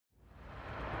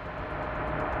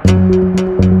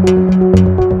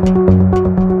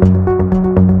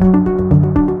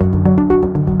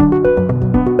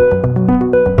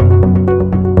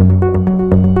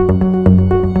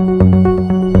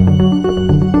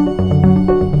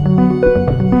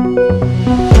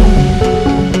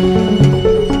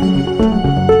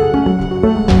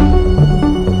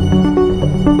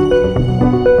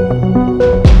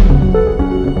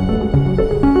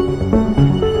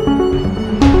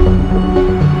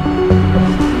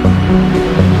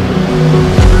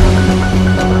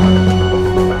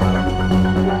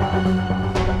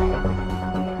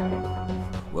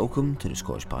Welcome to the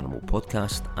Scottish Paranormal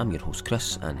Podcast. I'm your host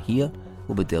Chris, and here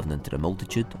we'll be delving into the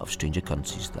multitude of strange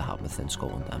occurrences that happen within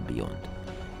Scotland and beyond.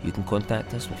 You can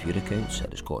contact us with your accounts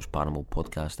at the Scottish Paranormal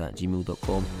Podcast at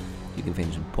gmail.com. You can find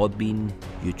us on Podbean,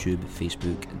 YouTube,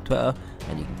 Facebook and Twitter,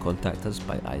 and you can contact us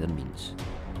by either means.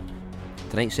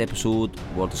 Tonight's episode,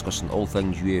 we're discussing all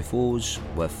things UFOs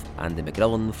with Andy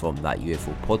McGrillen from That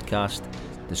UFO Podcast,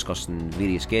 discussing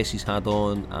various guests he's had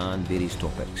on and various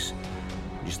topics.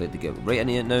 We'd just like to get right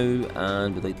into it now,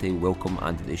 and we'd like to welcome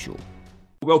Andy to the show.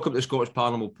 Welcome to the Scottish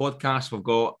Paranormal Podcast. We've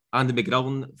got Andy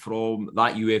McGrillen from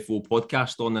That UFO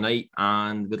Podcast on the night,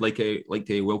 and we'd like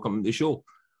to welcome him to the show.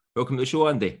 Welcome to the show,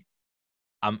 Andy.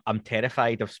 I'm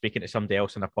terrified of speaking to somebody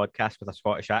else on a podcast with a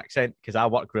Scottish accent, because I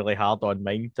work really hard on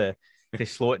mine to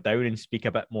slow it down and speak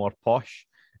a bit more posh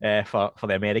for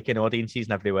the American audiences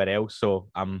and everywhere else. So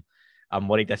I'm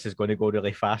worried this is going to go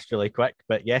really fast, really quick.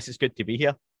 But yes, it's good to be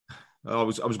here. I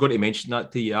was going to mention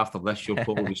that to you after this. You'll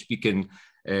probably be speaking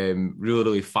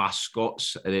really fast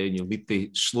Scots, and then you'll need to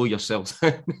slow yourself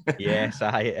down. Yes,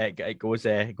 it goes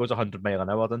 100 mile an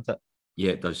hour, doesn't it?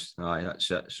 Yeah, it does. Aye,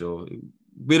 that's it. So,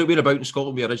 where about in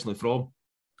Scotland were you originally from?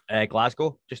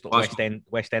 Glasgow, just Glasgow.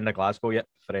 West end of Glasgow. Yep,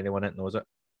 for anyone that knows it.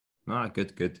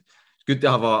 Good. It's good to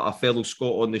have a fellow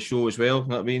Scot on the show as well. You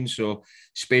know what I mean? So,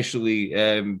 especially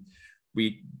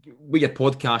with your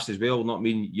podcast as well. Not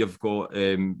mean you've got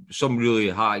some really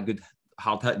good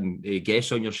hard-hitting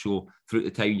guests on your show throughout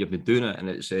the time you've been doing it, and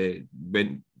it's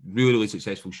been really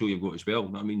successful show you've got as well. You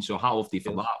know what I mean? So hat off to you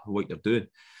for that, for what you're doing.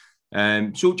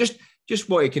 So just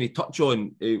want to kind of touch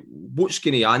on what's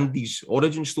kind of Andy's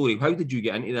origin story. How did you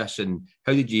get into this, and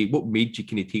what made you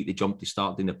kind of take the jump to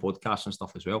start doing the podcast and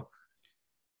stuff as well?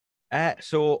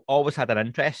 So always had an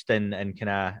interest in kind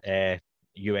of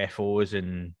UFOs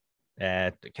and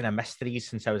kind of mysteries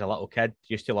since I was a little kid.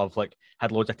 Used to love,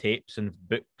 had loads of tapes and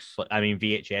books,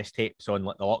 VHS tapes on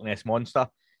the Loch Ness Monster.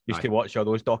 Used to watch all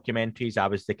those documentaries. I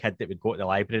was the kid that would go to the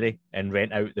library and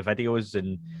rent out the videos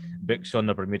and books on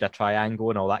the Bermuda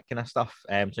Triangle and all that kind of stuff.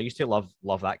 So I used to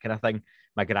love that kind of thing.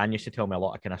 My gran used to tell me a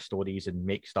lot of kind of stories and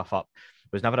make stuff up.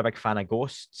 Was never a big fan of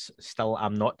ghosts. Still,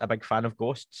 I'm not a big fan of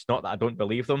ghosts. Not that I don't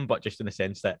believe them, but just in the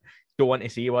sense that don't want to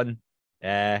see one.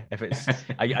 If it's,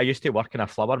 I used to work in a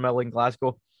flour mill in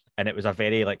Glasgow, and it was a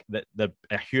very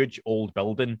a huge old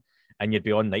building, and you'd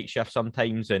be on night shift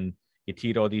sometimes, and you'd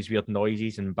hear all these weird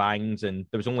noises and bangs, and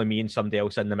there was only me and somebody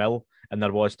else in the mill, and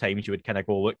there was times you would kind of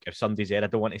go, look, if somebody's there, I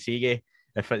don't want to see you.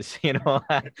 If it's,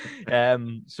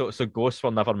 so ghosts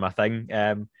were never my thing.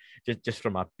 Just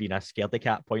from being a scaredy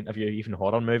cat point of view, even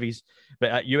horror movies.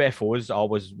 But UFOs, I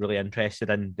was really interested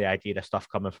in the idea of stuff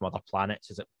coming from other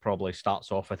planets, as it probably starts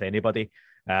off with anybody.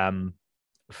 From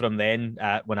then,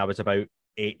 when I was about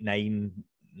 8, 9,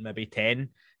 maybe 10,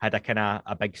 had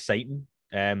a big sighting.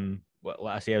 Like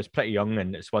I say, I was pretty young,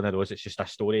 and it's one of those, it's just a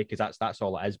story, because that's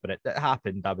all it is. But it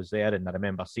happened. I was there, and I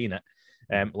remember seeing it.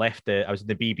 I was in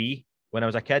the BB when I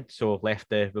was a kid, so left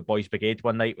the boys' brigade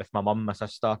one night with my mum, my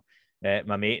sister,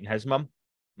 my mate and his mum.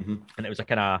 Mm-hmm. And it was a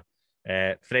kind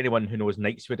of, for anyone who knows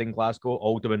Knightswood in Glasgow,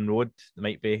 Alderman Road, they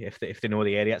might be, if they know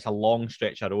the area, it's a long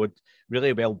stretch of road,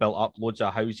 really well built up, loads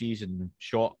of houses and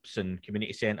shops and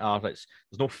community centre. There's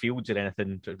no fields or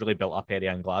anything, it's a really built up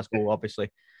area in Glasgow, obviously.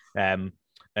 And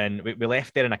we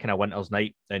left there in a kind of winter's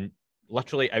night, and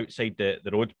literally outside the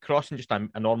road, crossing just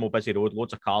a normal busy road,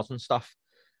 loads of cars and stuff,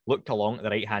 looked along at the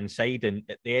right hand side, and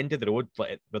at the end of the road,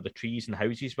 where the trees and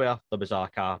houses were, there was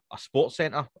a sports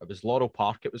centre. It was Laurel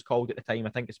Park, it was called at the time. I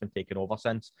think it's been taken over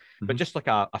since. Mm-hmm. But just like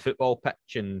a football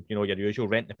pitch, and your usual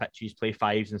rent the pitches, play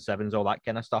 5s and 7s, all that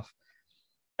kind of stuff.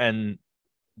 And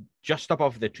just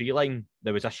above the tree line,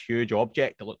 there was this huge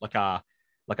object that looked like a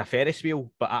Ferris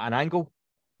wheel, but at an angle.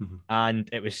 Mm-hmm. And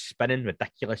it was spinning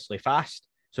ridiculously fast.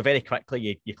 So very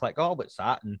quickly you click, oh, what's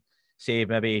that? And say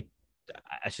maybe,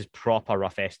 this is proper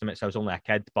rough estimates, I was only a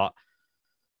kid, but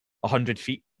 100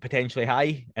 feet potentially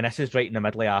high. And this is right in the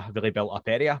middle of a really built up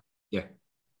area. Yeah.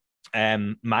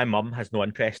 My mum has no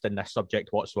interest in this subject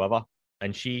whatsoever.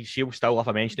 And she'll still, if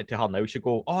I mention it to her now, she'll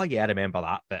go, oh yeah, I remember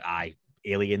that. But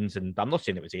aliens, and I'm not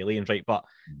saying it was aliens, right? But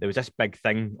there was this big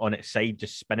thing on its side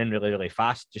just spinning really, really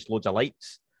fast, just loads of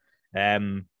lights.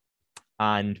 And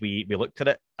we looked at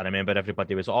it, and I remember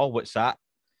everybody was, oh, what's that?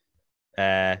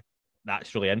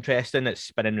 That's really interesting. It's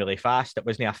spinning really fast. It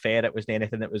wasn't a fair. It wasn't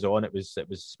anything that was on. It was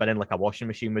spinning like a washing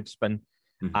machine would spin.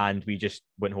 And we just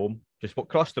went home, just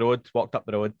crossed the road, walked up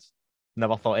the road.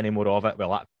 Never thought any more of it.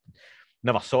 Well, I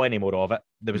never saw any more of it.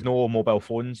 There was no mobile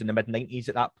phones in the mid-90s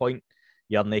at that point.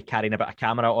 You're not carrying a bit of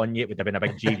camera on you. It would have been a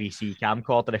big GVC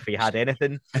camcorder if we had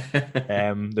anything.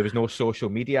 There was no social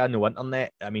media, no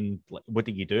internet. I mean, what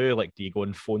do you do? Like, do you go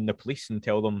and phone the police and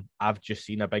tell them, I've just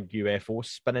seen a big UFO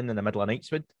spinning in the middle of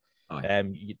Knightswood?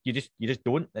 You just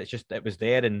don't. It's just, it was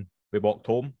there, and we walked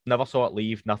home. Never saw it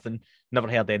leave, nothing. Never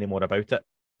heard any more about it.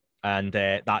 And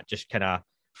that just kind of,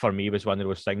 for me, was one of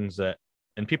those things that,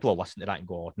 and people will listen to that and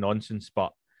go, oh, nonsense,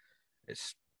 but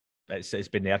it's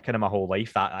been there kind of my whole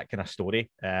life, that kind of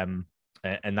story. And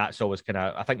that's always kind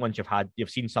of, I think once you've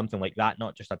seen something like that,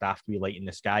 not just a daft wee light in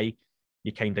the sky,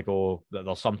 you kind of go,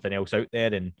 there's something else out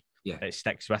there, and it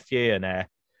sticks with you. And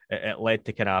it led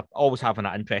to kind of always having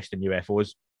that interest in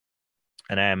UFOs.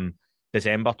 And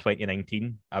December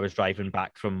 2019, I was driving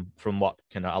back from work,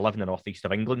 kind of, I live in the northeast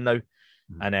of England now,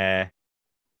 and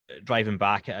driving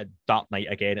back at a dark night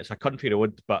again. It's a country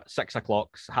road, but 6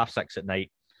 o'clock, 6:30 at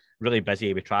night, really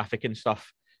busy with traffic and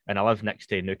stuff. And I live next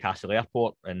to Newcastle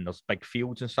Airport, and there's big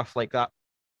fields and stuff like that.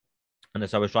 And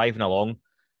as I was driving along,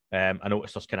 I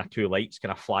noticed there's kind of two lights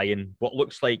kind of flying, what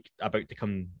looks like about to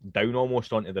come down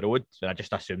almost onto the road. And I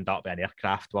just assumed that'd be an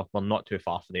aircraft. We're not too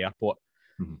far from the airport.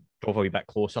 Drove a wee bit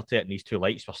closer to it, and these two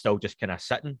lights were still just kind of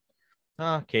sitting.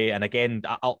 Okay, and again,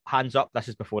 hands up, this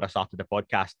is before I started the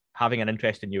podcast, having an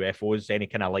interest in UFOs, any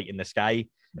kind of light in the sky,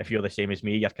 if you're the same as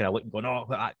me, you're kind of looking, going, oh,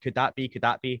 could that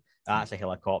be? That's a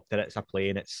helicopter, it's a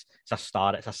plane, it's a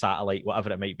star, it's a satellite,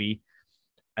 whatever it might be.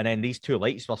 And then these two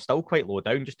lights were still quite low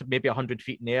down, just maybe 100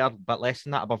 feet in the air, but less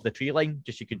than that above the tree line,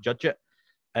 just you could judge it.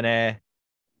 And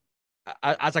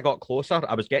as I got closer,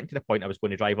 I was getting to the point I was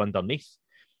going to drive underneath.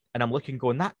 And I'm looking,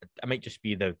 going, that it might just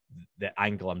be the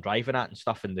angle I'm driving at and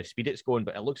stuff, and the speed it's going,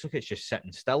 but it looks like it's just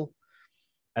sitting still.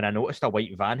 And I noticed a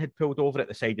white van had pulled over at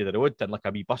the side of the road, and like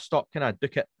a wee bus stop kind of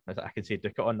Duke it. I can say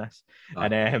Duke it on this. Oh.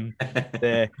 And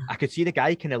I could see the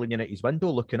guy kind of leaning out his window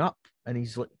looking up, and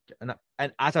he's like,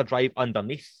 and as I drive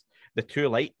underneath the two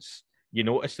lights, you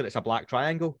notice that it's a black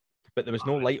triangle, but there was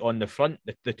no light on the front.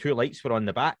 The two lights were on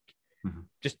the back.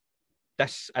 Just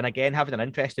this, and again, having an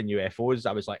interest in UFOs,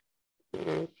 I was like,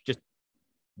 just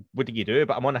what do you do?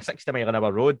 But I'm on a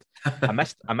 60-mile-an-hour road. I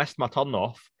missed my turn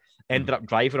off. Ended up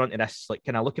driving onto this, like,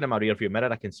 kind of looking in my rear view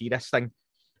mirror, I can see this thing.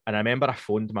 And I remember I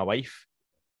phoned my wife,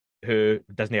 who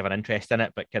doesn't have an interest in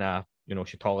it, but kind of, you know,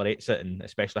 she tolerates it, and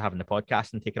especially having the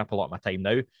podcast and taking up a lot of my time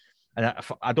now. And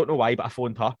I don't know why, but I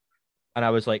phoned her, and I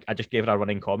was like, I just gave her a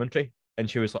running commentary, and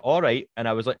she was like, all right. And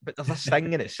I was like, but there's this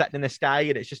thing, and it's sitting in the sky,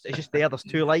 and it's just there. There's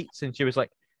two lights. And she was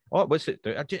like, oh, what's it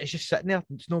do? It's just sitting there.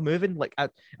 It's no moving. Like,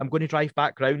 I'm going to drive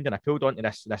back round, and I pulled onto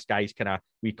this guy's kind of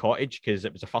wee cottage, because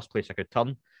it was the first place I could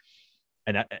turn.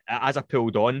 And as I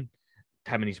pulled on,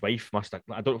 him and his wife must have,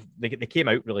 I don't know, they came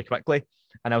out really quickly,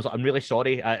 and I was like, I'm really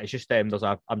sorry. It's just I'm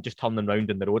just turning round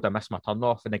in the road. I missed my turn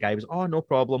off, and the guy was, oh, no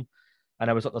problem. And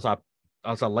I was like,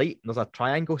 there's a light, there's a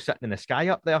triangle sitting in the sky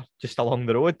up there, just along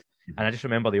the road. And I just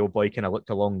remember the old boy kind of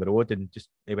looked along the road, and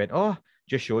he went, oh,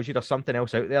 just shows you there's something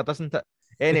else out there, doesn't it?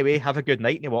 Anyway, have a good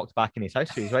night. And he walked back in his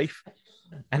house with his wife.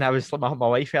 And I was, my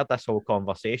wife heard this whole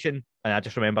conversation, and I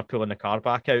just remember pulling the car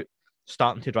back out,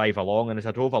 starting to drive along. And as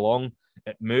I drove along,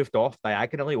 it moved off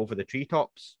diagonally over the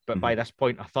treetops. But by this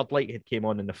point, a third light had came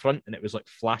on in the front, and it was like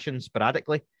flashing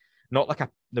sporadically. Not like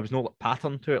there was no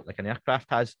pattern to it like an aircraft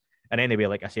has. And anyway,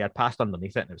 like I say, I'd passed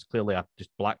underneath it, and it was clearly a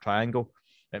just black triangle.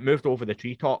 It moved over the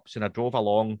treetops, and I drove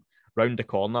along round the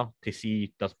corner to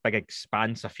see there's big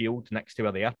expanse of field next to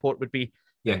where the airport would be.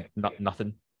 Yeah.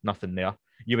 Nothing there.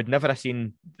 You would never have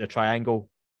seen the triangle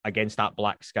against that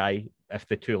black sky if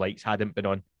the two lights hadn't been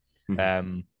on.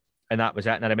 And that was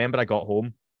it. And I remember I got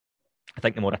home. I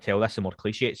think the more I tell this, the more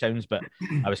cliche it sounds, but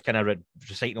I was kind of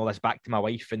reciting all this back to my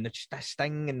wife, and just this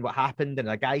thing and what happened, and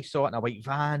a guy saw it in a white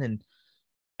van,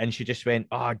 and she just went,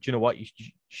 oh, do you know what?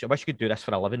 I wish you could do this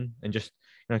for a living, and just,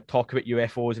 you know, talk about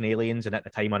UFOs and aliens. And at the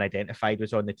time, Unidentified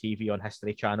was on the TV on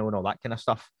History Channel and all that kind of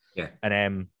stuff. Yeah.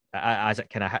 And as it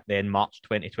kind of hit then March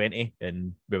 2020,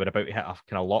 and we were about to hit a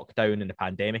kind of lockdown and the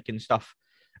pandemic and stuff,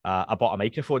 I bought a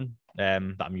microphone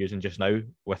that I'm using just now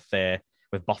with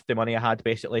birthday money I had,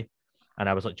 basically. And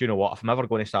I was like, do you know what? If I'm ever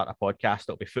going to start a podcast,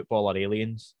 it'll be football or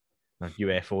aliens or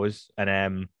UFOs.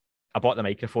 And I bought the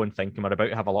microphone thinking we're about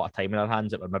to have a lot of time in our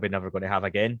hands that we're maybe never going to have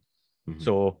again.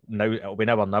 So now it'll be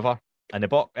now or never. And the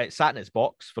box, it sat in its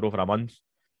box for over a month.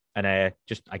 And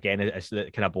just again, it's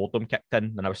the kind of boredom kicked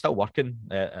in, and I was still working,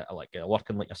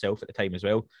 working like yourself at the time as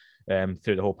well,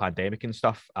 through the whole pandemic and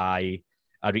stuff. I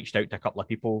reached out to a couple of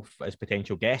people as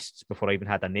potential guests before I even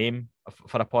had a name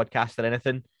for a podcast or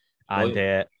anything, and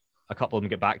a couple of them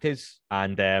get back to us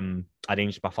and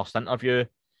arranged my first interview.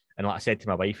 And like I said to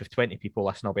my wife, if 20 people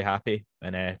listen, I'll be happy.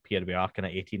 And here we are, kind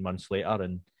of 18 months later,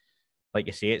 and like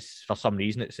you say, it's for some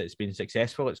reason it's been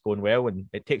successful. It's going well, and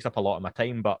it takes up a lot of my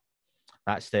time, but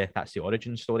that's the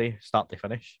origin story, start to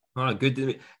finish. All right,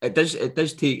 good. It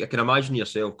does take. I can imagine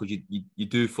yourself, because you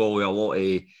do follow a lot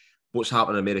of what's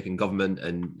happening in the American government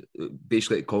and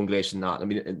basically the Congress and that. I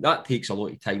mean, that takes a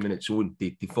lot of time in its own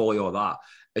to follow all that.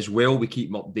 As well, we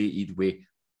keep them updated with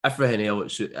everything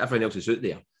else is out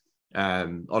there,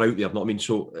 or out there. Not I mean,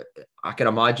 so I can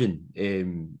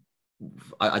imagine.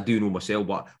 I do know myself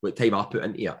what time I put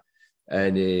into it,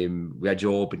 and with a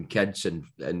job and kids and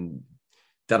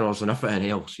dinners and everything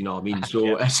else. You know what I mean?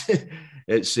 So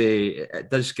it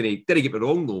does kind of. Didn't get me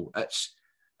wrong though.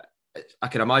 I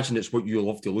can imagine it's what you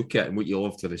love to look at and what you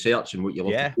love to research and what you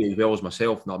love to do as well as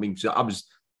myself. You know what I mean? So I was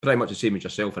pretty much the same as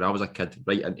yourself, and I was a kid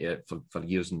right into it for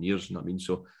years and years. You know what I mean?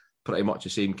 So pretty much the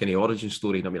same kind of origin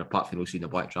story. You know what I mean, apart from seeing the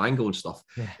Black Triangle and stuff.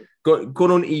 Yeah.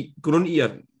 Going on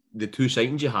to the two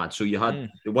sightings you had. So you had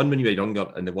the one when you were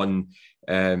younger and the one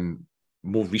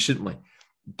more recently.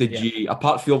 Did you,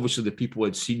 apart from obviously the people who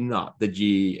had seen that, did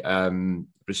you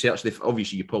research?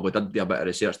 Obviously, you probably did do a bit of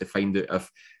research to find out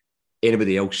if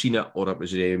anybody else seen it, or it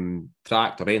was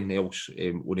tracked or anything else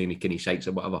on any kind of sites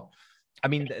or whatever. I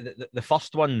mean, the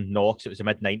first one, no, because it was the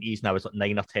mid-90s and I was like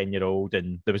 9 or 10-year-old,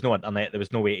 and there was no internet, there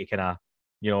was no way to kind of,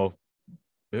 you know,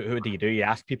 who do you do? You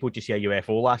ask people, did you see a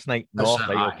UFO last night? No,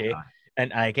 right, okay.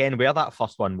 And again, where that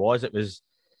first one was it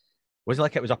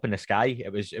like it was up in the sky.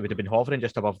 It would have been hovering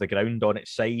just above the ground on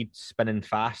its side, spinning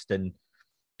fast, and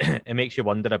it makes you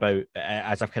wonder about,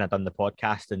 as I've kind of done the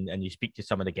podcast and you speak to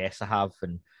some of the guests I have,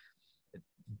 and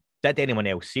did anyone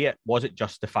else see it? Was it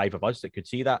just the five of us that could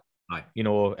see that? Aye. You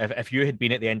know, if you had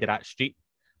been at the end of that street,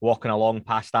 walking along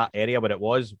past that area where it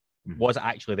was it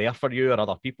actually there for you or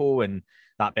other people? And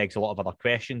that begs a lot of other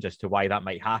questions as to why that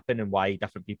might happen and why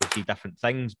different people see different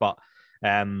things. But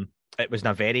it was in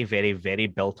a very, very, very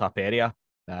built-up area.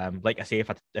 Like I say, if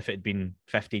it had been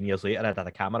 15 years later, I'd had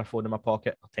a camera phone in my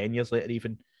pocket, or 10 years later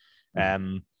even.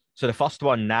 So the first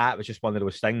one, it was just one of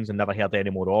those things, and never heard any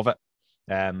more of it.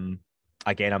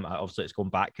 Again, obviously it's going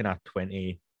back kind of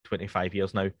 20, 25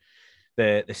 years now.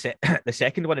 The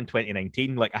second one in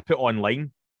 2019, like I put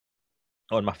online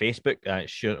on my Facebook,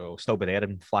 sure it'll still be there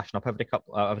and flashing up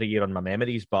every year on my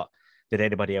memories. But did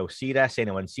anybody else see this?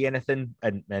 Anyone see anything?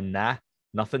 And nah,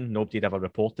 nothing. Nobody had ever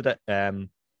reported it.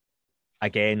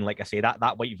 Again, like I say,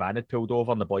 that white van had pulled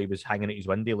over and the boy was hanging at his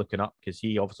window looking up because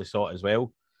he obviously saw it as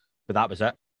well. But that was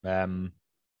it.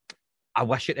 I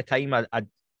wish at the time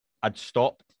I'd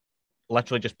stopped,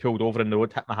 literally just pulled over in the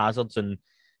road, hit my hazards and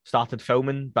started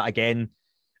filming. But again,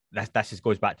 this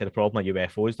goes back to the problem of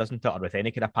UFOs, doesn't it? Or with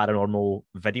any kind of paranormal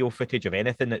video footage of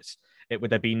anything, it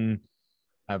would have been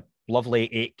a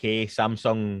lovely 8K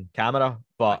Samsung camera,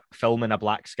 but filming a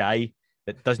black sky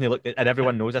that doesn't look, and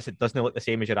everyone knows this, it doesn't look the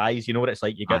same as your eyes. You know what it's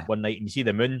like? You get one night and you see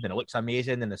the moon and it looks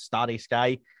amazing and the starry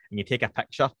sky, and you take a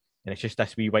picture and it's just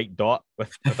this wee white dot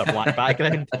with a black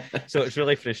background. So it's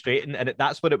really frustrating. And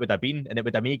that's what it would have been. And it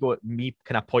would have me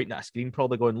kind of pointing at a screen,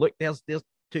 probably going, look, there's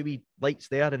two wee lights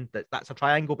there, and that's a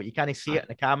triangle, but you can't see it in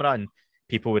the camera. And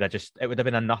people would have it would have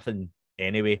been a nothing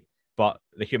anyway. But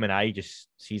the human eye just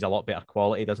sees a lot better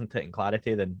quality, doesn't it, in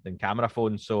clarity than camera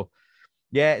phones. So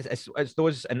yeah, it's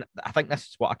those, and I think this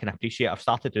is what I can appreciate. I've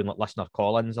started doing like listener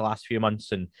call-ins the last few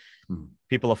months, and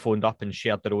people have phoned up and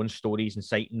shared their own stories and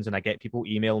sightings, and I get people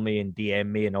email me and DM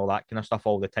me and all that kind of stuff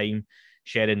all the time,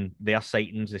 sharing their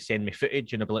sightings. They send me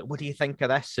footage and I'll be like, what do you think of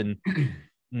this? And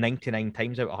 99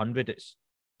 times out of 100, it's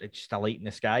just a light in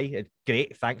the sky. It's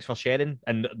great, thanks for sharing.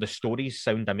 And the stories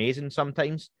sound amazing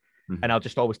sometimes, and I'll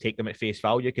just always take them at face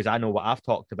value because I know what I've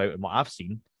talked about and what I've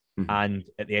seen. And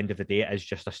at the end of the day, it is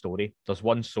just a story. There's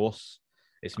one source.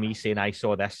 It's me saying I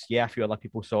saw this. Yeah, a few other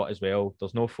people saw it as well.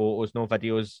 There's no photos, no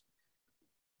videos.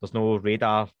 There's no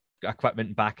radar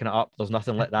equipment backing it up. There's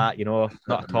nothing like that, you know,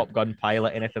 not a Top Gun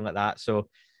pilot, anything like that. So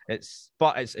it's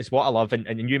what I love.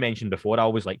 And you mentioned before, I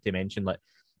always like to mention like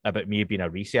about me being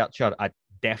a researcher. I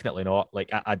definitely not.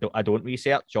 Like I don't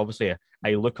research. Obviously,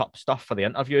 I look up stuff for the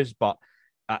interviews, but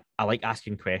I like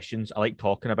asking questions. I like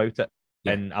talking about it.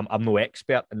 Yeah. And I'm no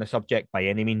expert in the subject by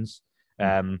any means,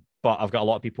 but I've got a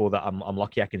lot of people that I'm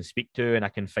lucky I can speak to and I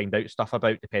can find out stuff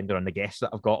about depending on the guests that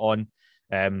I've got on.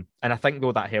 And I think,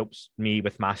 though, that helps me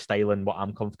with my style and what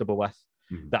I'm comfortable with,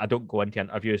 that I don't go into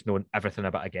interviews knowing everything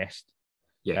about a guest.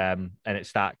 Yeah. And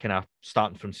it's that kind of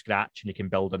starting from scratch, and you can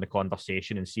build on the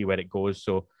conversation and see where it goes.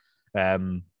 So,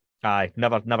 I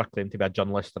never claim to be a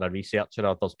journalist or a researcher.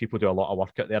 There's people do a lot of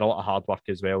work out there, a lot of hard work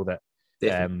as well that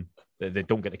they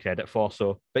don't get the credit for.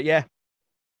 So, but yeah.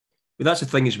 But that's the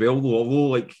thing as well, though. Although,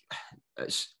 like,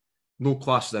 it's no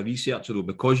class as a researcher, though,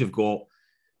 because you've got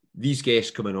these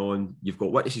guests coming on, you've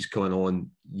got witnesses coming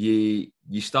on, you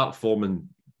start forming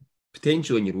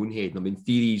potentially in your own head. I mean,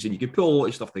 theories, and you can put a lot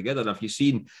of stuff together. And if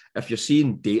you're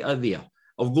seeing data there,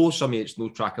 although some of it's no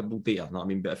trackable data, you know what I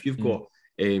mean? But if you've got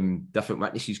different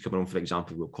witnesses coming on, for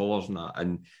example, with callers and that,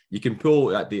 and you can pull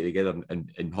that data together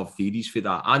and have theories for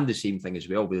that. And the same thing as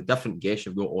well with the different guests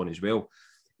you've got on as well.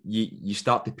 You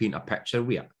start to paint a picture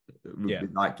with it. Yeah.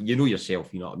 Like, you know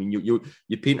yourself, you know what I mean?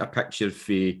 You paint a picture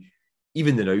for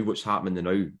even the now, what's happening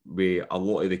now, with a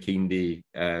lot of the kind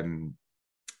of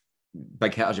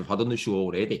big hitters you've had on the show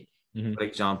already, for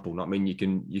example. I mean, you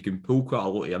can pull quite a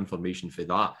lot of information for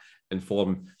that and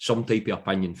form some type of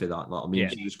opinion for that. I mean,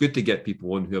 it's good to get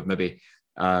people on who have maybe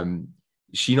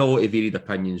seen a lot of varied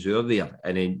opinions out there,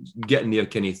 and then getting their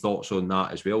kind of thoughts on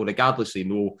that as well, regardless they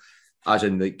know, as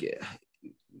in, like,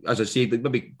 as I said, like,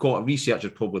 maybe call it research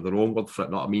is probably the wrong word for it,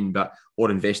 you know what I mean, but or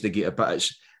investigator, but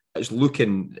it's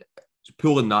looking, it's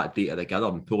pulling that data together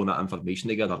and pulling that information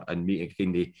together and making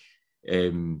kind of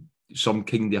some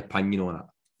kind of opinion on it.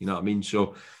 You know what I mean?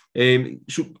 So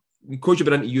because you've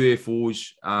been into UFOs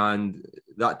and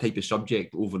that type of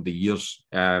subject over the years,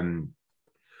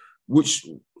 what's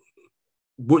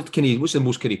the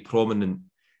most kind of prominent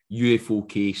UFO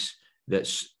case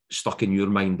that's stuck in your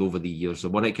mind over the years? The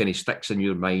one that kind of sticks in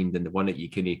your mind and the one that you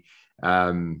kind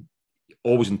of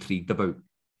always intrigued about?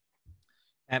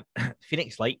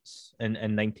 Phoenix Lights in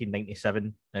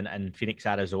 1997 in Phoenix,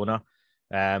 Arizona.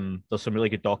 There's some really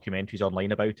good documentaries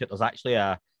online about it. There's actually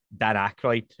a Dan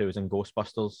Aykroyd who was in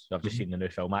Ghostbusters. I've just seen the new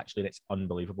film, actually, and it's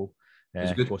unbelievable.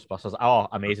 Ghostbusters,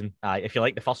 amazing. If you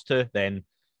like the first two, then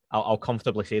I'll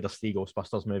comfortably say there's 3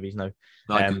 Ghostbusters movies now.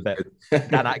 But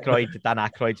Dan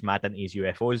Aykroyd's mad into his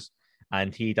UFOs,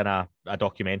 and he done a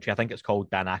documentary. I think it's called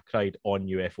Dan Aykroyd on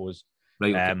UFOs.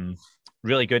 Right. Okay.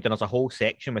 Really good, and there's a whole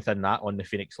section within that on the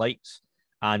Phoenix Lights,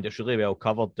 and it's really well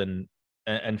covered.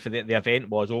 And for the event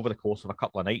was over the course of a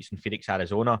couple of nights in Phoenix,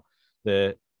 Arizona.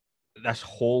 This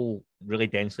whole really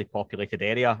densely populated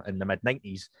area in the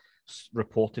mid-90s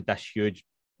reported this huge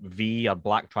V or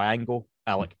black triangle,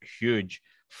 like huge,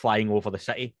 flying over the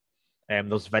city.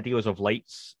 There's videos of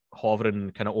lights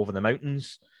hovering kind of over the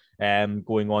mountains,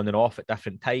 going on and off at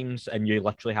different times, and you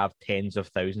literally have tens of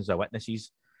thousands of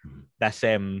witnesses. This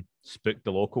spooked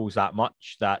the locals that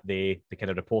much that they kind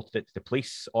of reported it to the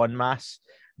police en masse.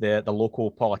 The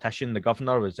local politician, the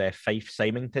governor, was Fife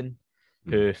Symington,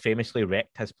 who famously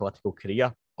wrecked his political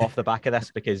career off the back of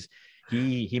this, because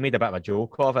he made a bit of a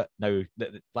joke of it. Now,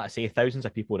 let's say thousands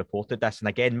of people reported this, and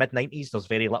again, mid-90s, there's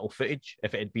very little footage.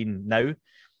 If it had been now,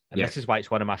 and this is why it's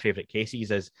one of my favourite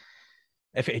cases, is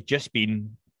if it had just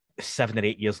been 7 or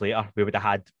 8 years later, we would have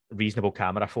had reasonable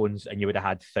camera phones, and you would have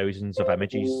had thousands of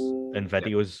images and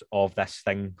videos of this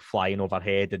thing flying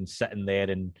overhead and sitting there,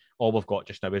 and all we've got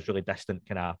just now is really distant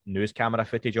kind of news camera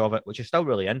footage of it, which is still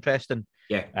really interesting.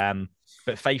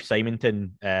 But Fife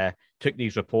Symington took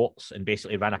these reports and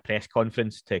basically ran a press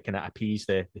conference to kind of appease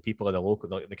the people of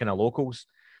the kind of locals,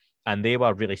 and they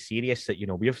were really serious that,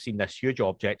 we've seen this huge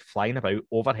object flying about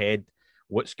overhead.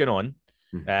 What's going on?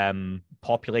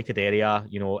 Populated area,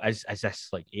 is this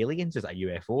like aliens? Is it a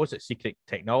UFO? Is it secret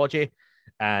technology?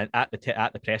 And at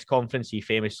the press conference, he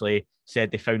famously said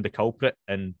they found the culprit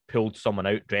and pulled someone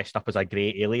out dressed up as a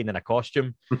grey alien in a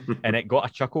costume, and it got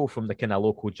a chuckle from the kind of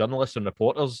local journalists and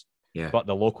reporters. But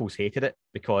the locals hated it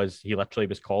because he literally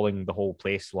was calling the whole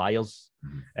place liars.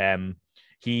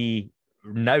 He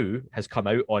now has come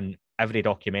out on every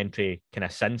documentary kind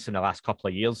of since in the last couple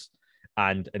of years,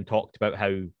 and talked about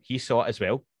how he saw it as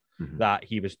well, that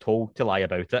he was told to lie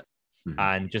about it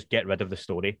and just get rid of the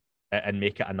story and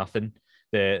make it a nothing.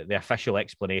 The official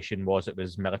explanation was it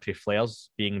was military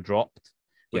flares being dropped,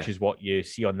 which is what you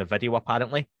see on the video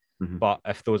apparently. But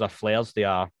if those are flares, they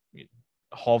are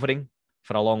hovering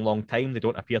for a long, long time. They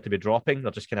don't appear to be dropping.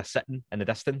 They're just kind of sitting in the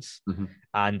distance.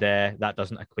 And that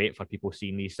doesn't equate for people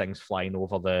seeing these things flying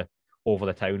over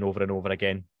the town over and over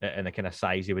again in the kind of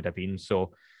size they would have been.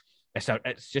 So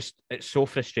it's so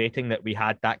frustrating that we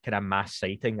had that kind of mass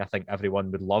sighting. I think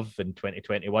everyone would love in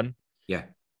 2021.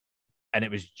 And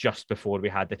it was just before we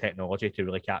had the technology to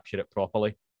really capture it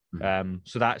properly.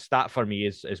 So that for me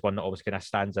is one that always kind of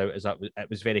stands out, is that it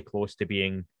was very close to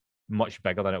being much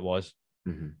bigger than it was.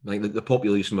 Like the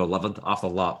population were livid after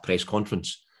that press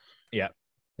conference. Yeah.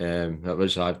 That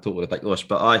was totally ridiculous.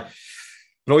 But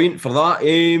brilliant for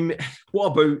that. What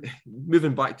about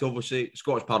moving back to obviously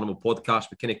Scottish Paranormal Podcast?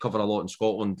 We kind of cover a lot in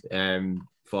Scotland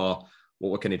for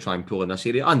what we're kind of trying to pull in this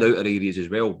area and outer areas as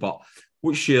well. But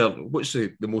what's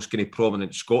the most kind of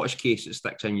prominent Scottish case that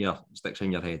sticks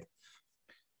in your head?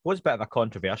 What's a bit of a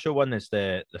controversial one is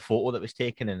the photo that was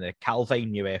taken in the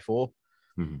Calvine UFO.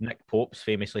 Nick Pope's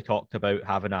famously talked about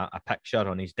having a picture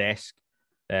on his desk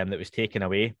that was taken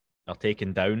away or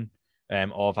taken down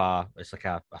of it's like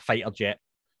a fighter jet,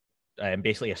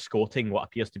 basically escorting what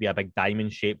appears to be a big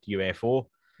diamond-shaped UFO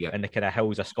in the kind of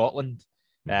hills of Scotland.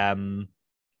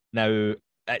 Now,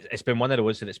 it's been one of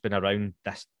those that's been around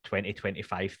this 20,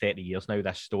 25, 30 years now,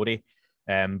 this story.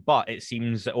 But it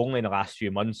seems that only in the last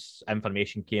few months,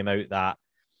 information came out that,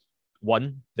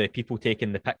 one, the people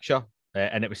taking the picture,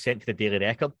 and it was sent to the Daily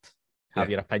Record. Have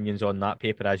your opinions on that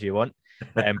paper as you want.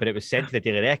 But it was sent to the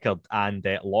Daily Record and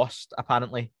lost,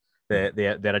 apparently,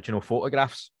 the original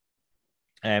photographs.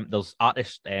 There's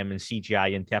artist and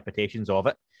CGI interpretations of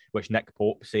it, which Nick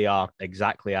Pope say are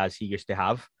exactly as he used to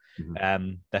have.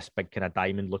 This big kind of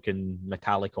diamond-looking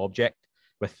metallic object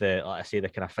with the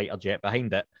kind of fighter jet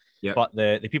behind it. Yep. But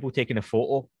the people taking the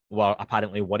photo were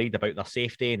apparently worried about their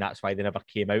safety, and that's why they never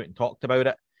came out and talked about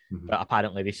it. But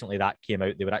apparently recently that came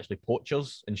out, they were actually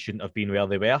poachers and shouldn't have been where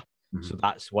they were. So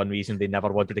that's one reason they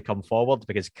never wanted to come forward,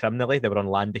 because criminally they were on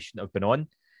land they shouldn't have been on.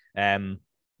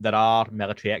 There are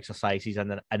military exercises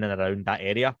in and around that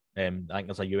area. I think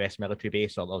there's a US military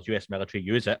base, or there's US military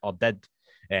use it, or did.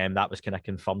 That was kind of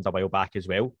confirmed a while back as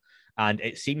well. And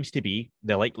it seems to be,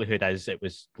 the likelihood is it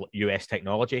was US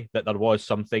technology, that there was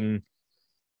something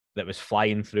that was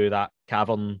flying through that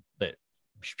cavern that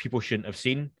people shouldn't have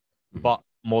seen, but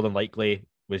more than likely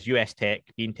was US tech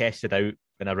being tested out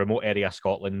in a remote area of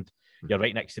Scotland. You're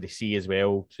right next to the sea as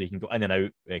well, so you can go in and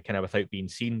out kind of without being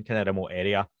seen, kind of remote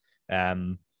area.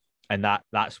 And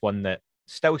that's one that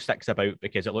still sticks about,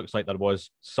 because it looks like there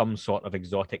was some sort of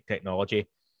exotic technology,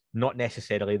 not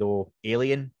necessarily though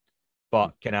alien,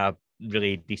 but kind of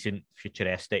really decent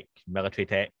futuristic military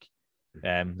tech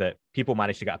that people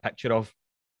managed to get a picture of,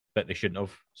 but they shouldn't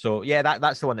have. So yeah,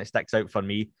 that's the one that sticks out for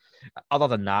me. Other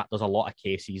than that, there's a lot of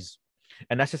cases,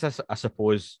 and this is, I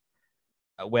suppose,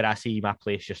 where I see my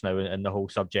place just now in the whole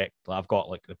subject. I've got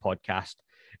like the podcast,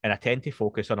 and I tend to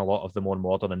focus on a lot of the more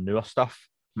modern and newer stuff.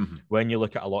 When you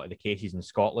look at a lot of the cases in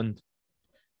Scotland,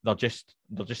 they're just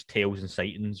tales and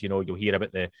sightings. You know, you'll hear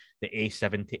about the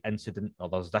A70 incident, or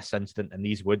there's this incident in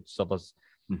these woods, or there's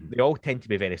they all tend to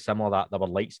be very similar. That there were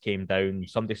lights came down,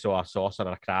 somebody saw a saucer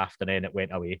or a craft, and then it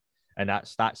went away, and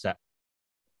that's it.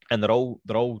 And they're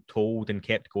all told and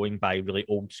kept going by really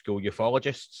old school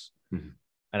ufologists.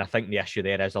 And I think the issue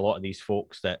there is a lot of these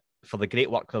folks that, for the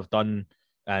great work they've done,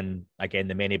 and again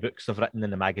the many books they've written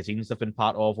and the magazines they've been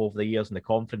part of over the years and the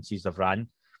conferences they've ran,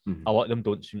 a lot of them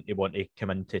don't seem to want to come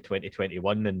into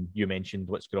 2021. And you mentioned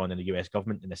what's going on in the US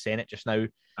government and the Senate just now.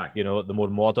 You know, the more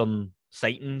modern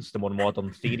sightings, the more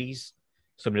modern theories,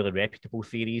 some really reputable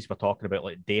theories. We're talking about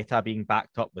like data being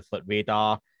backed up with like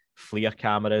radar, FLIR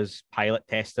cameras, pilot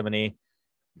testimony,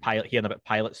 hearing about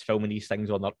pilots filming these things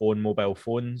on their own mobile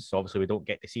phones. So obviously we don't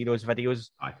get to see those videos.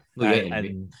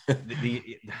 And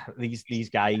these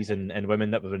guys and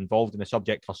women that were involved in the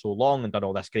subject for so long and done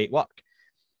all this great work,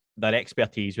 their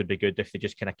expertise would be good if they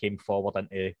just kind of came forward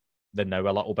into the now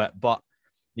a little bit. But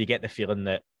you get the feeling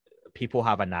that people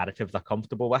have a narrative they're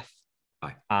comfortable with,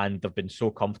 and they've been so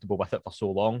comfortable with it for so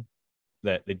long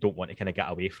that they don't want to kind of get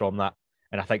away from that.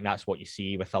 And I think that's what you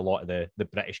see with a lot of the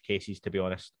British cases, to be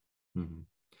honest.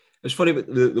 It's funny, but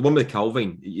the one with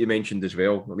Calvin you mentioned as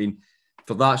well. I mean,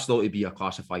 for that still to be a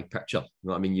classified picture, you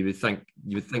know what I mean? You would think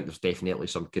there's definitely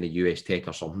some kind of US tech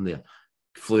or something there,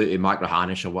 flew to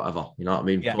Macrahanish or whatever. You know what I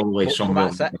mean? Yeah, probably somewhere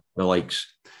the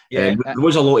likes. Yeah, there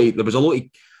was a lot of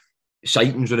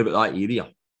sightings around about that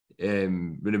area,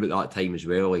 around about that time as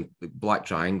well, like black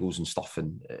triangles and stuff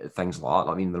and things like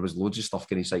that. I mean, there was loads of stuff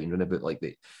kind of sighting around about like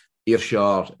the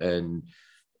Ayrshire and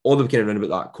all them kind of around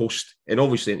about that coast, and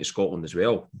obviously into Scotland as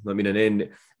well. I mean, and then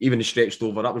even stretched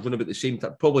over, that was around about the same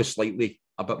time, probably slightly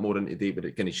a bit more into date, but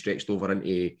it kind of stretched over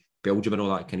into Belgium and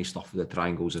all that kind of stuff with the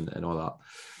triangles and all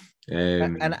that.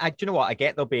 And do you know what? I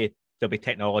get there'll be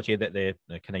technology that the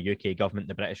kind of UK government,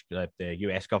 the British, the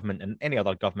US government, and any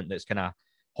other government that's kind of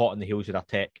hot on the heels of their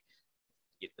tech.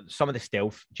 Some of the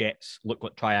stealth jets look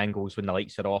like triangles when the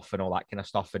lights are off and all that kind of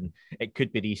stuff, and it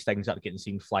could be these things that are getting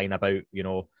seen flying about. You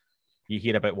know, you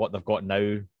hear about what they've got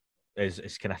now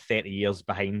is kind of 30 years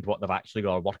behind what they've actually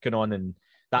got working on, and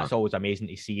that's always amazing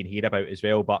to see and hear about as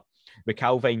well. But with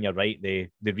Calvine, you're right, they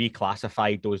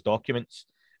reclassified those documents.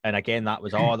 And again, that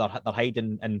was, they're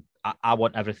hiding, and I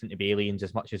want everything to be aliens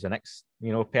as much as the next,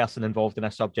 person involved in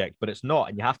this subject. But it's not,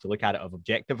 and you have to look at it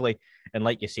objectively. And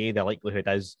like you say, the likelihood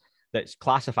is that it's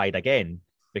classified again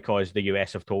because the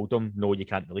US have told them, no, you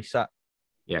can't release that.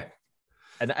 Yeah.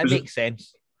 And it makes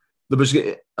sense.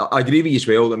 I agree with you as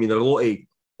well. I mean, there are a lot of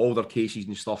older cases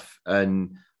and stuff,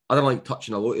 and I don't like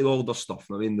touching a lot of older stuff.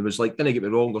 I mean, there was like, don't get me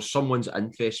wrong, there's some ones that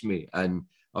interest me, and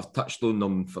I've touched on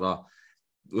them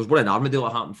there was one in Armadale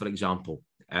that happened, for example.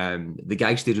 The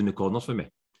guy stayed in the corner for me.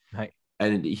 Right.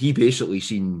 And he basically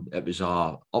seen it was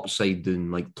a upside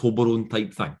down, like Toblerone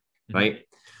type thing, right?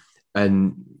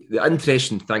 And the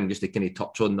interesting thing, just to kind of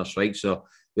touch on this, right? So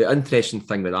the interesting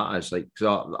thing with that is, like,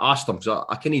 because I asked him, because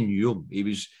I kind of knew him. He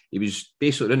was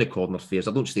basically in the corner phase.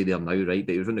 I don't stay there now, right?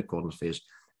 But he was in the corner phase.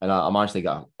 And I managed to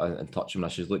get in touch with him. I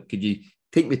says, look, could you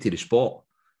take me to the spot?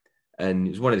 And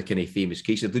it's one of the kind of famous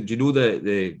cases. Do you know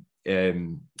the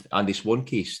Andy Swan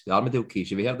case, the Armadale case?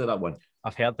 Have you heard of that one?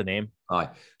 I've heard the name. Aye.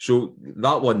 So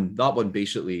that one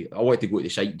basically, I wanted to go to the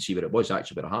site and see where it was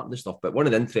actually, where it happened and stuff. But one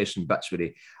of the interesting bits where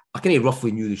I kind of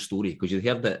roughly knew the story because you'd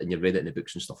heard it and you read it in the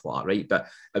books and stuff like that, right? But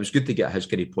it was good to get his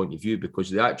kind of point of view because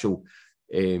the actual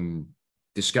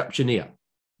description here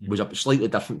was slightly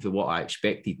different from what I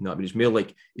expected. I mean, it's more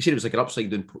like, he said it was like an upside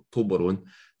down Toblerone.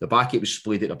 The back, it was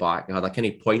splayed at the back. It had a kind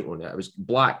of point on it. It was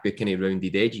black with kind of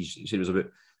rounded edges. He said it was about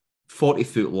 40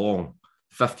 foot long,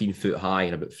 15 foot high,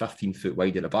 and about 15 foot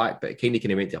wide at the back, but it kind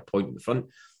of went to a point in the front.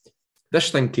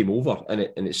 This thing came over and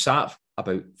it sat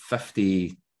about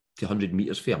 50 to 100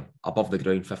 metres for him, above the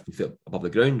ground, 50 foot above the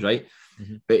ground, right?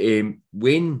 But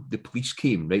when the police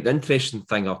came, right, the interesting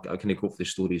thing, I'll kind of go for the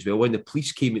story as well, when the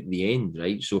police came at the end,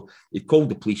 right, so he called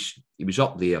the police, he was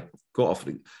up there, cut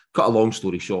a long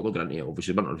story short, not granted,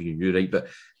 obviously, I'm not reviewing you, right, but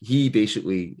he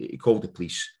called the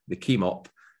police, they came up,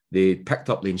 they picked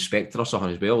up the inspector or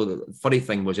something as well. The funny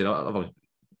thing was, I never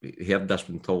heard this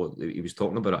when he was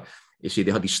talking about it. He said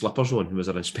they had these slippers on. There was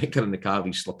an inspector in the car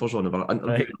with these slippers on. They were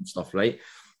interviewing and stuff, right?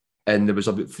 And there was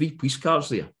about 3 police cars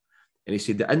there. And he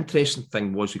said the interesting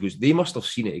thing was, he goes, they must have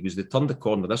seen it. He goes, they turned the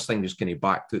corner. This thing just kind of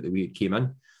backed out the way it came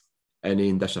in and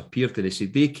then disappeared. And they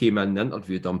said they came in, they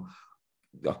interviewed him.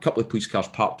 A couple of police cars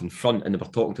parked in front and they were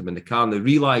talking to him in the car. And they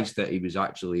realised that he was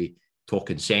actually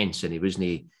talking sense and he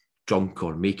wasn't drunk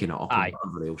or making it up or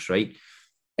whatever else, right?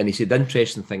 And he said the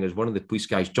interesting thing is one of the police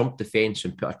guys jumped the fence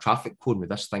and put a traffic cone where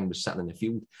this thing was sitting in the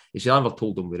field. He said I never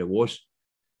told him where it was.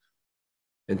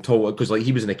 And told, because like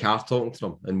he was in a car talking to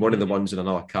him, and one of the ones in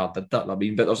another car did that. I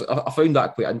mean, but I found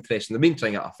that quite interesting. The main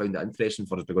thing I found it interesting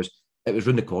for is because it was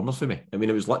round the corner for me. I mean,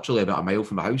 it was literally about a mile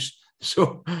from my house.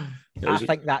 So I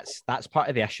think that's part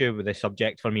of the issue with the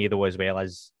subject for me, though, as well,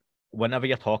 as whenever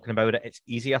you're talking about it, it's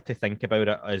easier to think about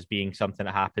it as being something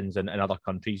that happens in other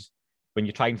countries. When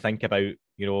you try and think about,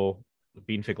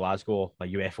 being for Glasgow,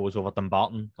 like UFOs over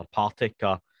Dumbarton or Partick,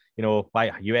 or, why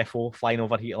a UFO flying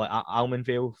over here, like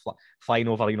Almonvale, flying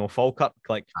over, Falkirk,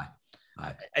 like,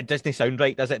 it doesn't sound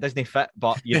right, does it? It doesn't fit,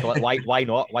 but you're like, why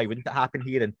not? Why wouldn't it happen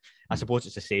here? And I suppose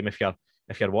it's the same if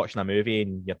you're watching a movie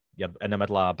and you're in the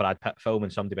middle of a Brad Pitt film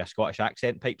and somebody with a Scottish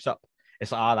accent pipes up.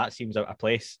 It's like, that seems out of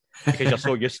place because you're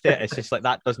so used to it. It's just like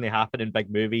that doesn't happen in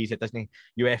big movies. It doesn't.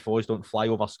 UFOs don't fly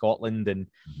over Scotland, and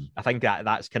I think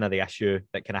that's kind of the issue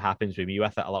that kind of happens with me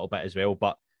with it a little bit as well.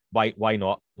 But why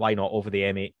not? Why not over the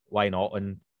M8? Why not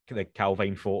on the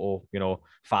Calvine photo?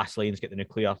 Fast lanes, get the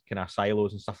nuclear kind of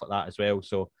silos and stuff like that as well.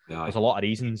 So there's a lot of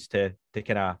reasons to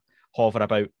kind of hover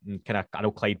about and kind of. I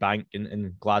know Clydebank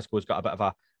in Glasgow's got a bit of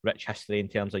a rich history in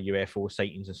terms of UFO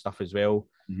sightings and stuff as well.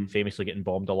 Famously getting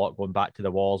bombed a lot going back to the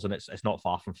wars, and it's not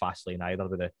far from Fastlane either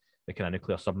with the kind of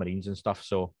nuclear submarines and stuff.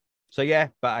 So yeah,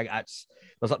 but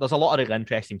there's a lot of really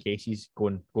interesting cases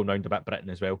going round about Britain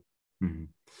as well.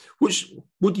 What's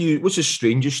the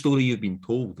strangest story you've been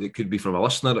told? It could be from a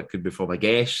listener, it could be from a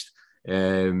guest.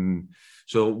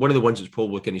 So one of the ones that's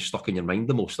probably kind of stuck in your mind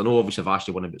the most. I know obviously I've asked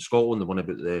you one about Scotland, the one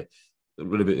about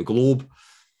the globe.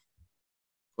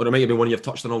 Or it might have been one you've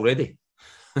touched on already.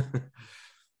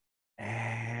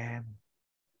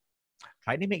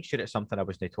 Trying to make sure it's something I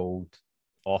wasn't told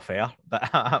off air that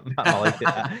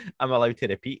I'm allowed to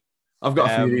repeat. I've got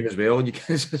a few as well, and you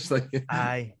guys just like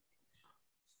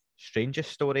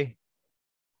strangest story.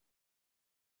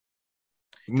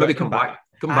 Maybe come back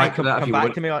to that. Come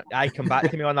back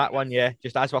to me on that one. Yeah,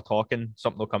 just as we're talking,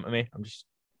 something will come to me. I'm just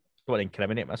don't want to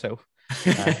incriminate myself.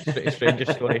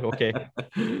 Strangest story. Okay.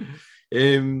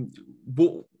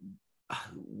 But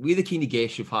with the kind of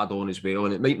guests you've had on as well,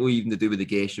 and it might not even to do with the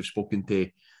guests you've spoken to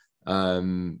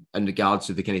in regards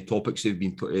to the kind of topics they've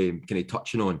been kind of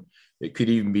touching on. It could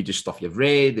even be just stuff you've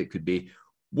read. It could be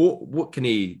what kind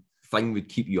of thing would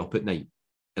keep you up at night?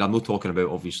 And I'm not talking about,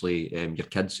 obviously, your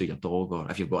kids or your dog,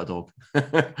 or if you've got a dog,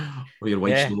 or your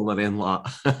wife's home or anything like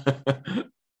that.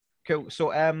 Cool.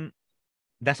 So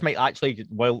this might actually,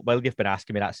 while you've been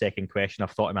asking me that second question,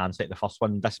 I've thought of my answer to the first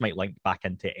one. This might link back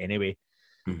into it anyway.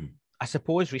 Mm-hmm. I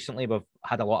suppose recently we've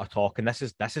had a lot of talk, and this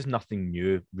is nothing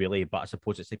new really, but I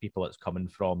suppose it's the people it's coming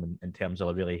from in terms of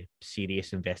a really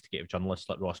serious investigative journalists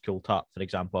like Ross Coulthart, for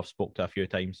example, I've spoke to a few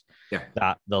times,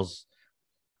 that there's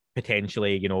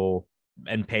potentially,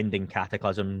 impending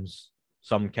cataclysms,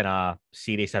 some kind of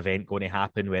serious event going to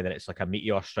happen, whether it's like a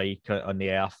meteor strike on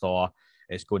the Earth, or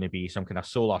it's going to be some kind of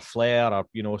solar flare,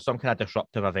 or some kind of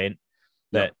disruptive event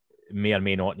that may or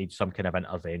may not need some kind of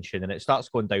intervention. And it starts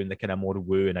going down the kind of more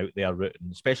woo and out there route.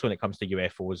 And especially when it comes to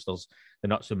UFOs, there's the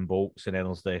nuts and bolts, and then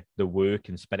there's the woo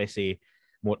conspiracy,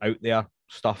 more out there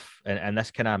stuff. And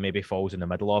this kind of maybe falls in the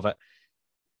middle of it.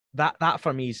 That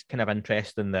for me is kind of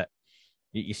interesting, that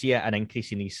you see an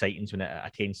increase in these sightings when it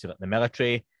attains to the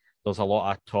military. There's a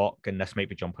lot of talk, and this might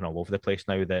be jumping all over the place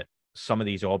now, that some of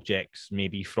these objects may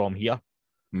be from here,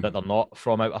 that they're not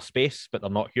from outer space, but they're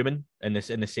not human. In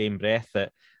the same breath,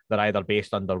 that they're either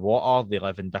based underwater, they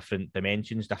live in different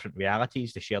dimensions, different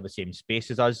realities, they share the same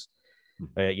space as us.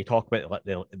 You talk about like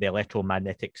the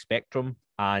electromagnetic spectrum,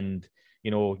 and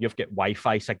you've got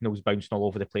Wi-Fi signals bouncing all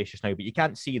over the place just now, but you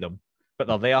can't see them. But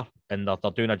they're there, and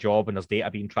they're doing a job, and there's data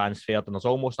being transferred, and there's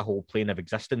almost a whole plane of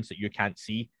existence that you can't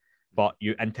see, but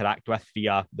you interact with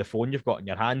via the phone you've got in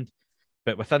your hand.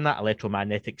 But within that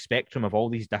electromagnetic spectrum of all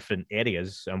these different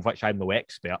areas, of which I'm no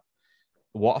expert,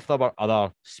 what if there were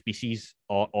other species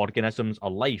or organisms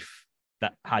or life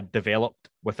that had developed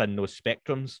within those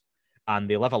spectrums, and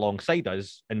they live alongside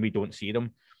us and we don't see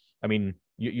them? I mean,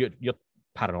 your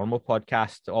paranormal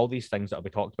podcast, all these things that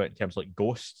we talked about in terms of like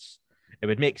ghosts, it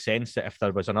would make sense that if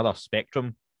there was another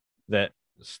spectrum, that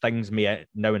things may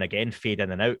now and again fade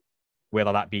in and out,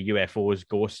 whether that be UFOs,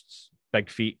 ghosts, big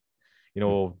feet,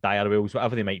 dire whales,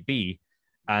 whatever they might be,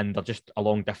 and they're just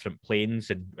along different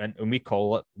planes, and we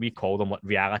call them like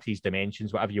realities,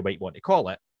 dimensions, whatever you might want to call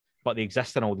it, but they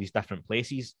exist in all these different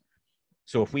places.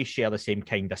 So if we share the same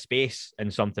kind of space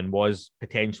and something was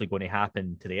potentially going to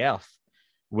happen to the Earth,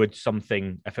 would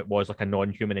something, if it was like a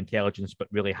non-human intelligence but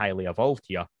really highly evolved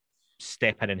here,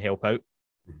 step in and help out?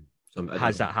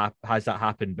 Has that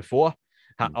happened before?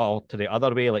 Or to the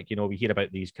other way, like, we hear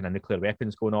about these kind of nuclear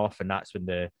weapons going off, and that's when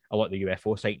a lot of the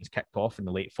UFO sightings kicked off in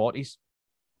the late 40s,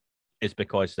 is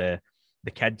because the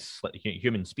kids, like the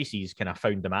human species, kind of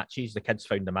found the matches. The kids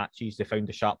found the matches, they found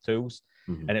the sharp tools,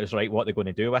 and it was right, what they're going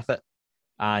to do with it.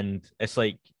 And it's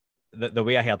like, the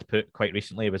way I heard put quite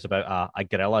recently was about a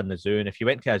gorilla in the zoo. And if you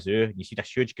went to a zoo and you see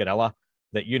this huge gorilla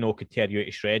that could tear you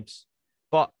to shreds,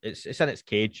 but it's in its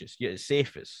cage, it's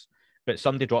safe, but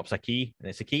somebody drops a key, and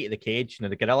it's a key to the cage. Now,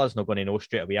 the gorilla's not going to know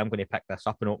straight away, I'm going to pick this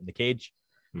up and open the cage.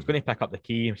 It's going to pick up the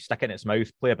key, stick it in its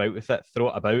mouth, play about with it, throw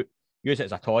it about, use it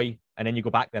as a toy, and then you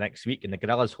go back the next week and the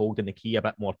gorilla's holding the key a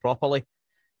bit more properly,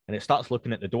 and it starts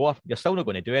looking at the door. You're still not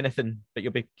going to do anything, but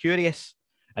you'll be curious.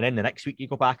 And then the next week you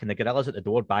go back and the gorilla's at the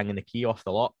door banging the key off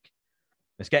the lock.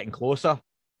 It's getting closer,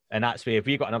 and that's where, if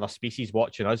we got another species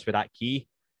watching us with that key,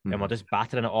 and we're just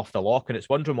battering it off the lock, and it's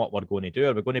wondering what we're going to do.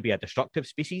 Are we going to be a destructive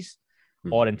species?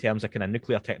 Or in terms of kind of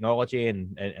nuclear technology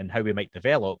and how we might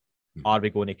develop, are we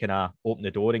going to kind of open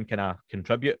the door and kind of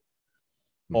contribute?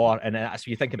 And that's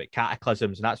when you think about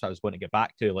cataclysms, and that's what I was going to get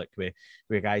back to, like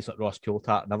with guys like Ross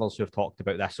Coulthart and others who have talked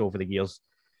about this over the years.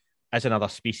 Is another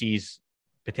species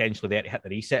potentially there to hit the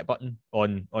reset button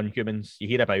on humans? You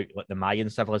hear about like the Mayan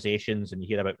civilizations, and you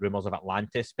hear about rumors of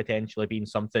Atlantis potentially being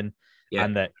something,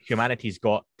 and that humanity's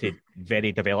got to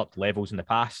very developed levels in the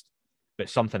past, but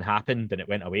something happened and it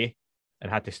went away and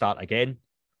had to start again.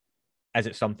 Is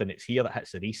it something that's here that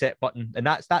hits the reset button? And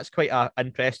that's quite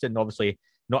interesting, obviously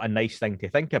not a nice thing to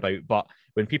think about, but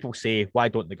when people say, why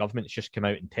don't the governments just come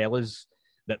out and tell us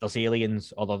that there's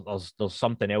aliens, or there's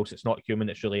something else that's not human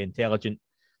that's really intelligent,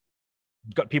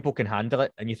 people can handle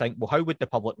it. And you think, well, how would the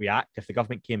public react if the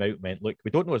government came out and went, look, we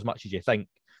don't know as much as you think,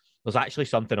 there's actually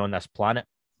something on this planet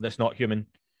that's not human,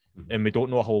 and we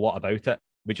don't know a whole lot about it,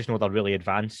 we just know they're really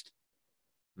advanced.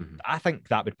 I think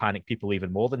that would panic people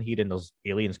even more than hearing there's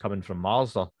aliens coming from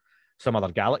Mars or some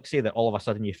other galaxy, that all of a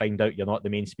sudden you find out you're not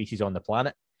the main species on the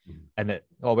planet. And that,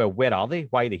 oh, well, where are they?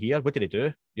 Why are they here? What did they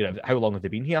do? How long have they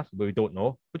been here? Well, we don't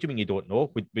know. What do you mean you don't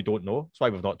know? We don't know. That's why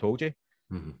we've not told you.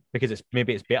 Because it's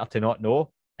better to not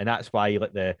know. And that's why,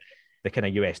 like, the kind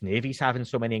of US Navy's having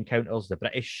so many encounters, the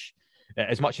British,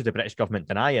 as much as the British government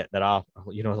deny it, there are,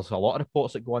 there's a lot of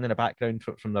reports that go on in the background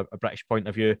from a British point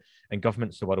of view, and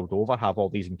governments the world over have all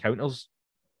these encounters.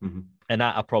 Mm-hmm. And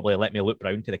that'll probably let me loop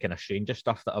round to the kind of stranger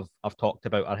stuff that I've talked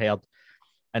about or heard.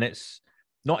 And it's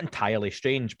not entirely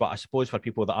strange, but I suppose for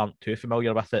people that aren't too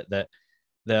familiar with it, that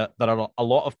there are a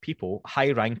lot of people,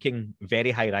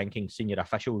 very high-ranking senior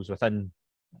officials within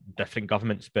different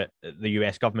governments, but the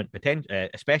US government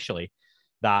especially,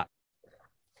 that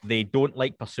they don't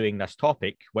like pursuing this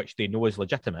topic, which they know is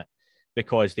legitimate,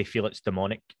 because they feel it's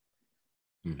demonic.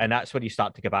 And that's when you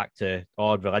start to go back to,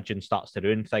 religion starts to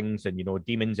ruin things and,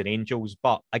 demons and angels.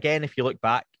 But again, if you look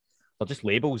back, they're just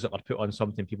labels that were put on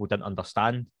something people didn't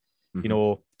understand.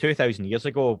 2,000 years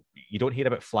ago, you don't hear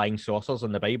about flying saucers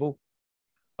in the Bible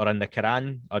or in the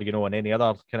Quran or, in any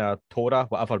other kind of Torah,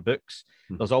 whatever books.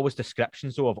 There's always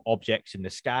descriptions, though, of objects in the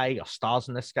sky or stars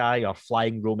in the sky or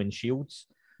flying Roman shields.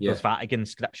 Yeah. There's Vatican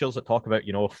scriptures that talk about,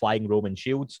 flying Roman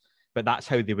shields, but that's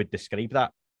how they would describe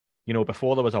that.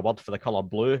 Before there was a word for the colour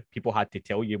blue, people had to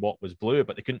tell you what was blue,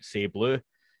 but they couldn't say blue.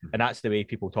 And that's the way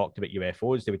people talked about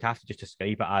UFOs. They would have to just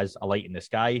describe it as a light in the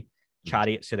sky,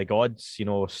 chariots of the gods,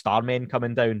 starmen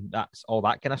coming down, that's all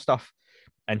that kind of stuff.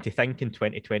 And to think in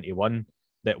 2021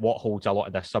 that what holds a lot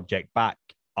of this subject back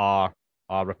are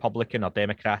Republican or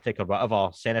Democratic or whatever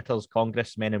senators,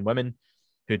 congressmen and women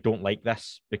who don't like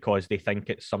this because they think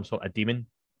it's some sort of demon,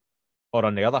 or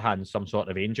on the other hand, some sort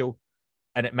of angel.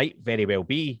 And it might very well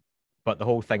be, but the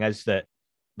whole thing is that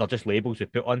they're just labels we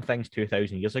put on things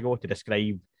 2,000 years ago to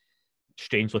describe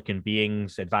strange-looking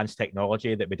beings, advanced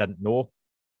technology that we didn't know.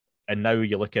 And now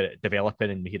you look at it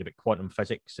developing and you hear about quantum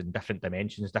physics and different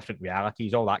dimensions, different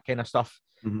realities, all that kind of stuff.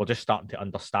 We're just starting to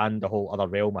understand the whole other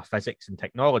realm of physics and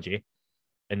technology.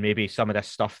 And maybe some of this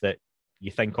stuff that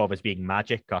you think of as being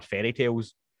magic or fairy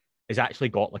tales has actually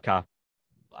got like a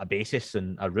basis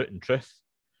and a root in truth.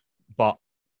 But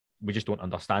we just don't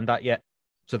understand that yet.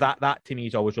 So that to me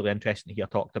is always really interesting to hear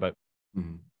talked about.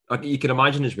 You can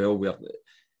imagine as well where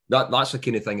that's the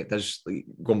kind of thing it does, like,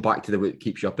 going back to the way it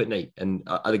keeps you up at night. And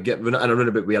I get in a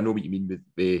roundabout way, I know what you mean with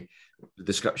the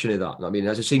description of that. I mean,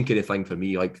 it's the same kind of thing for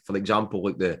me. Like, for example,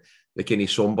 like the kind of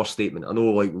somber statement. I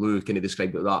know, like, Lou kind of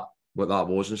described what that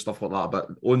was and stuff like that. But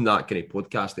on that kind of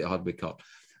podcast that I had with Kurt,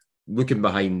 looking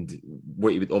behind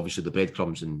what you would, obviously the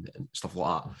breadcrumbs and stuff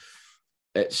like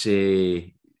that, it's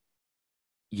you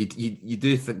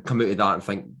do come out of that and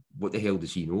think, what the hell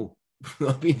does he know?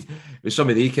 I mean, with some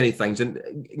of these kind of things, and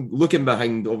looking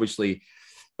behind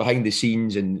the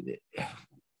scenes and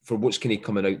for what's kind of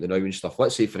coming out now and stuff.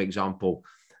 Let's say, for example,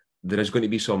 there is going to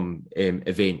be some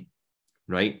event,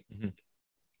 right?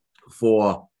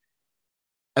 For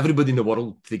everybody in the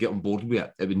world to get on board with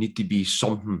it, it would need to be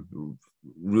something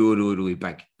really, really, really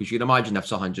big. Because you can imagine if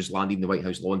something just landed in the White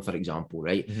House lawn, for example,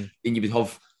 right? Then you would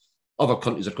have other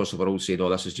countries across the world saying,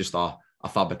 this is just a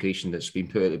fabrication that's been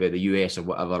put out by the US or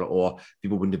whatever, or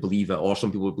people wouldn't believe it, or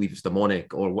some people would believe it's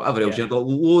demonic or whatever else. You've got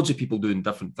loads of people doing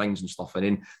different things and stuff. And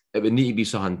then it would need to be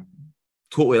something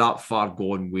totally that far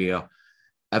gone where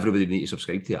everybody would need to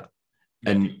subscribe to it.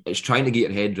 And it's trying to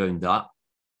get your head around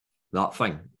that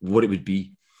thing, what it would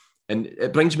be. And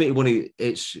it brings me to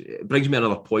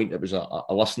another point. It was a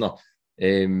listener,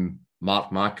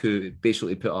 Mark Mack, who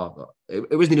basically put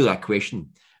it wasn't really a question.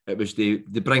 It was they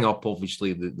bring up,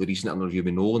 obviously, the recent interview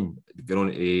with Nolan, when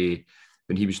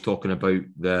he was talking about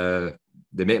the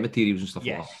metamaterials and stuff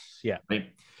like that. Yeah.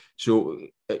 Right? So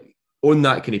on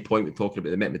that kind of point, we're talking about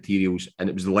the metamaterials, and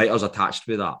it was the letters attached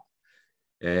with that.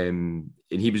 And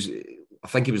I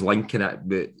think he was linking it,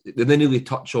 but they didn't really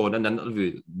touch on in the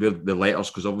interview the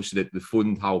letters, because obviously the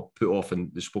phone had put off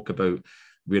and they spoke about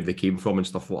where they came from and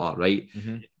stuff like that, right?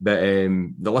 But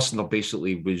the listener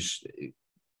basically was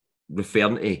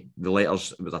referring to the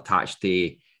letters that was attached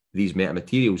to these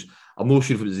metamaterials. I'm not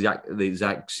sure if it was the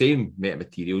exact same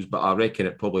metamaterials, but I reckon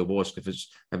it probably was. If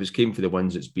it came for the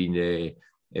ones that's been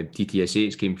TTSA,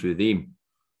 it's came through them.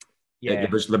 There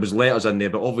was letters in there,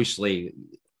 but obviously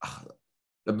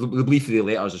the belief of the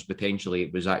letters is potentially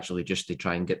it was actually just to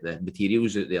try and get the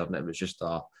materials out there, and it was just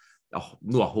not a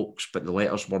hoax, but the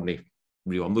letters weren't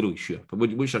real. I'm not really sure. But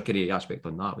what's your kind of aspect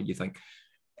on that? What do you think?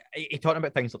 You're talking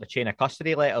about things like the chain of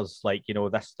custody letters, like,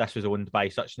 this was owned by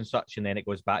such and such, and then it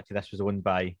goes back to this was owned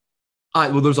by.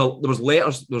 Well, there was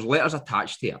letters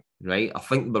attached to it, right? I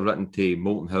think they were written to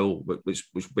Molten Hill, which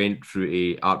went through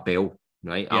to Art Bell,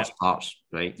 right? Arts,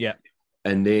 right? Yeah.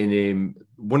 And then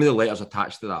one of the letters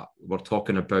attached to that, we're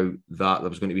talking about that there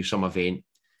was going to be some event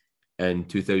in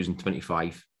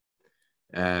 2025.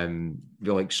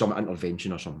 Like some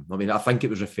intervention or something. I mean, I think it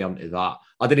was referring to that.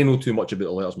 I didn't know too much about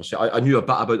the letters myself. I knew a bit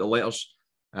about the letters,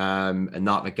 in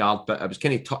that regard. But I was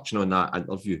kind of touching on that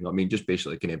interview. I mean, just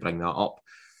basically kind of bring that up.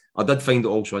 I did find it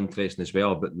also interesting as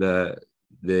well, but the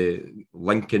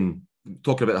Lincoln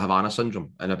talking about the Havana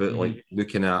syndrome and about like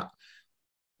looking at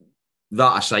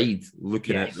that aside,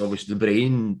 looking at obviously the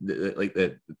brain,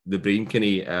 the brain kind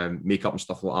of makeup and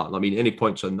stuff like that. I mean, any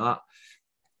points on that?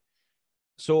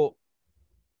 So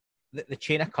the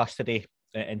chain of custody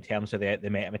in terms of the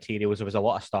metamaterials, there was a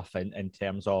lot of stuff in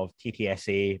terms of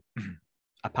TTSA.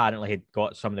 Apparently, had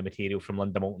got some of the material from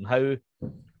Linda Moulton Howe.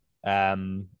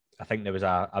 I think there was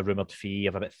a rumoured fee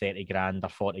of about 30 grand or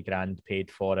 40 grand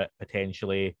paid for it,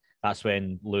 potentially. That's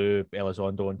when Lou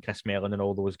Elizondo and Chris Mellon and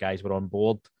all those guys were on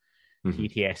board.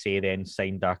 TTSA then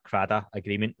signed a CRADA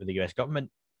agreement with the US government.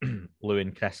 Lou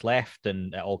and Chris left,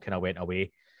 and it all kind of went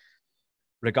away.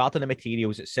 Regarding the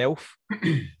materials itself,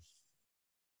 I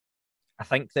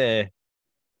think do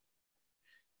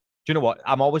you know what?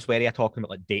 I'm always wary of talking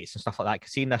about like dates and stuff like that,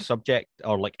 because seeing this subject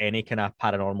or like any kind of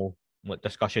paranormal like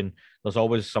discussion, there's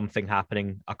always something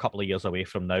happening a couple of years away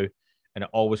from now, and it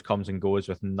always comes and goes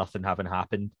with nothing having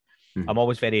happened. I'm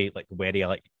always very like wary of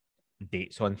like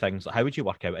dates on things. Like, how would you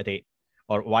work out a date?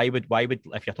 Or why would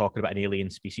if you're talking about an alien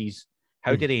species,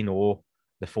 how do they know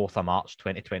the 4th of March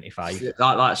 2025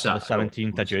 that's the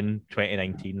 17th of June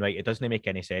 2019? Right, it doesn't make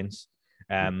any sense.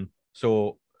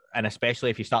 So, and especially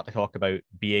if you start to talk about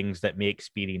beings that may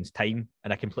experience time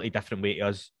in a completely different way to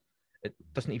us, it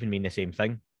doesn't even mean the same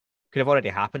thing. Could have already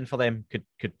happened for them,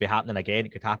 could be happening again,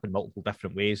 it could happen multiple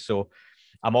different ways. So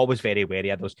I'm always very wary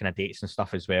of those kind of dates and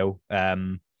stuff as well.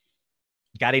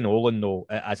 Gary Nolan, though,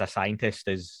 as a scientist,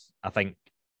 is, I think,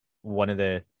 one of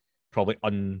the probably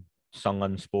unsung,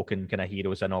 unspoken kind of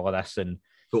heroes in all of this. And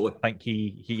totally. I think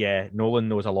he Nolan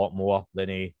knows a lot more than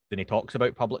he talks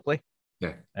about publicly.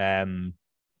 Yeah.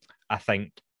 I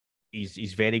think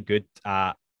he's very good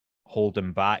at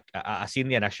holding back. I seen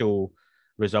the initial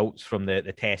results from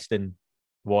the testing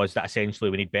was that essentially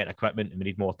we need better equipment and we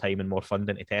need more time and more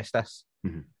funding to test this.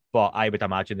 But I would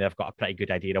imagine they've got a pretty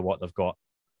good idea of what they've got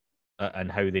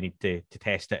and how they need to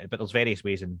test it. But there's various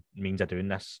ways and means of doing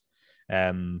this.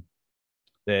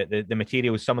 The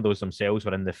materials, some of those themselves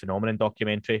were in the Phenomenon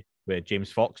documentary where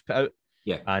James Fox put out.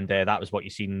 Yeah. And that was what you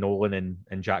seen Nolan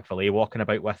and Jacques Vallée walking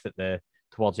about with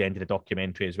towards the end of the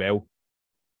documentary as well.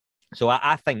 So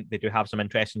I think they do have some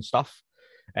interesting stuff.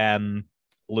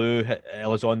 Lou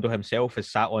Elizondo himself has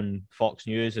sat on Fox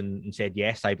News and said,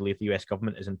 yes, I believe the US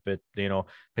government is in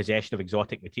possession of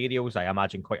exotic materials. I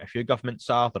imagine quite a few governments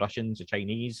are, the Russians, the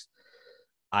Chinese.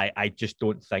 I just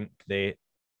don't think they're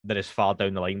as far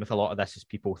down the line with a lot of this as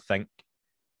people think,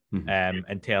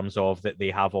 in terms of that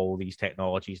they have all these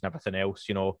technologies and everything else.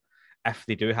 If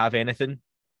they do have anything,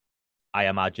 I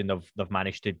imagine they've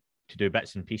managed to do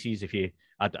bits and pieces.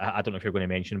 I don't know if you're going to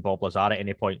mention Bob Lazar at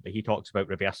any point, but he talks about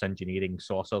reverse engineering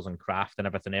saucers and craft and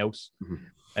everything else.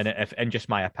 And just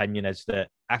my opinion is that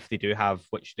if they do have,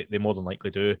 which they more than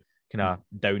likely do, kind of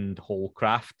downed whole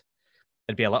craft,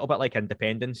 it'd be a little bit like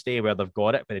Independence Day where they've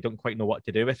got it, but they don't quite know what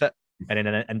to do with it. And in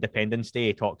Independence Day,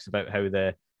 he talks about how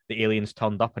the aliens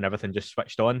turned up and everything just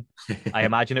switched on. I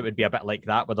imagine it would be a bit like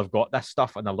that, where they've got this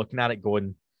stuff and they're looking at it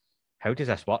going, how does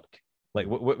this work? Like,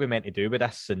 what we meant to do with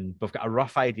this? And we've got a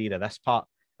rough idea of this part,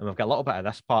 and we've got a little bit of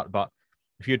this part, but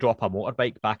if you drop a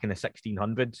motorbike back in the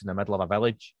 1600s in the middle of a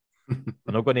village, they're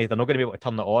not going to be able to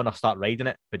turn it on or start riding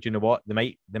it. But you know what?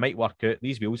 They might work out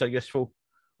these wheels are useful,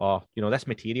 or this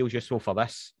material is useful for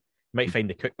this. You might find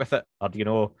the cook with it,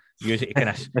 or use it to kind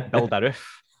of build a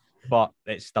roof. But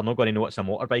they're not going to know it's a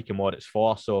motorbike and what it's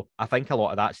for. So I think a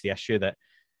lot of that's the issue, that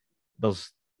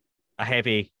there's a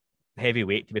heavy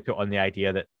weight to be put on the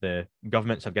idea that the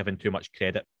governments are given too much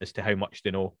credit as to how much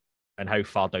they know and how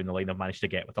far down the line they've managed to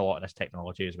get with a lot of this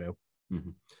technology as well.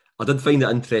 I did find it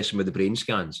interesting with the brain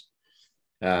scans.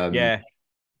 With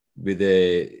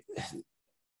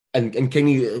and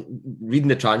kind of reading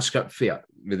the transcript for it,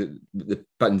 with the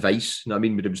bit in Vice, you know what I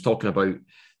mean? But it was talking about,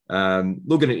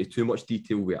 not going into too much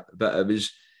detail with it, but it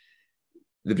was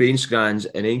the brain scans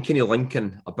and then kind of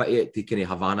linking a bit of it to kind of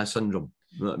Havana syndrome.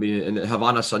 You know what I mean? And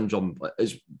Havana syndrome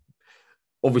is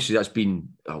obviously, that's been,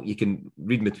 you can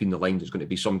read between the lines, it's going to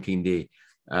be some kind of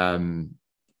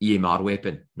EMR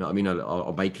weapon, you know what I mean?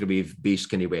 A microwave based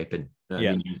kind of weapon. You know what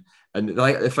I mean? And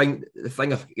the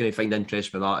thing I find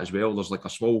interesting with that as well, there's like a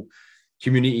small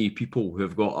community of people who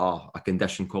have got a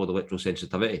condition called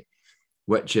electrosensitivity,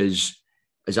 which is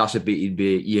exacerbated by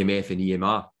EMF and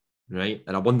EMR, right?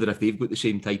 And I wonder if they've got the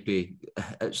same type of,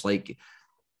 it's like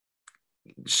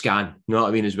scan, you know what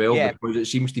I mean, as well? Yeah. Because it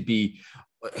seems to be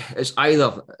it's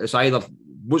either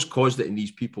what's caused it in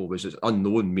these people was it's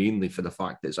unknown, mainly for the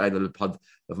fact that it's either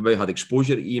they've maybe had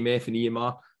exposure to EMF and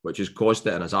EMR, which has caused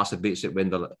it and exacerbates it when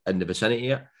they're in the vicinity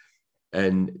of it.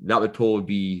 And that would probably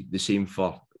be the same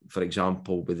for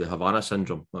example, with the Havana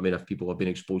syndrome. I mean, if people have been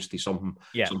exposed to some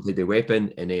type of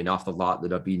weapon, and then after that,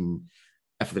 they'd have been,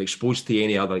 if they're exposed to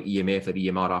any other EMF or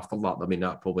EMR after that, I mean,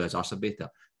 that probably exacerbates it.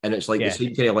 And it's like the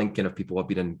same kind of linking if people have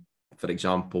been in, for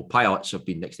example, pilots have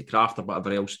been next to craft or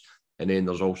whatever else. And then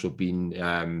there's also been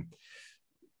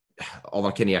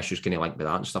other kind of issues kind of linked with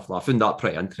that and stuff like that. I found that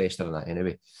pretty interesting in that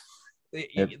anyway.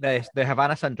 The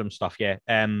Havana syndrome stuff, yeah.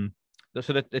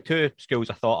 So the two schools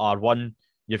I thought are, one,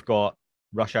 you've got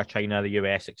Russia, China, the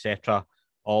US, etc.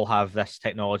 all have this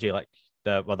technology like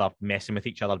where they're messing with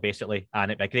each other basically,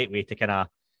 and it'd be a great way to kind of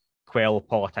quell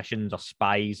politicians or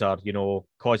spies or, you know,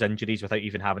 cause injuries without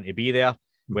even having to be there,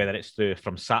 whether it's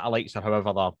from satellites or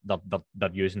however they're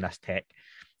using this tech.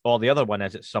 Or the other one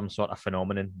is it's some sort of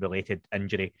phenomenon-related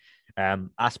injury.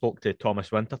 I spoke to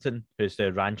Thomas Winterton, who's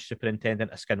the ranch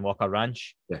superintendent at Skinwalker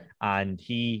Ranch, and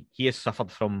he has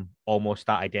suffered from almost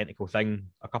that identical thing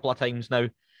a couple of times now.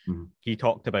 Mm-hmm. He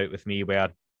talked about with me where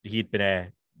he'd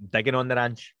been digging on the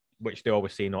ranch, which they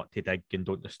always say not to dig and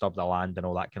don't disturb the land and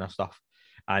all that kind of stuff.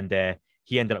 And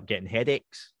he ended up getting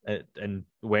headaches and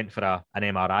went for an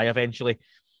MRI eventually.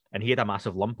 And he had a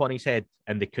massive lump on his head,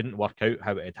 and they couldn't work out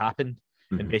how it had happened.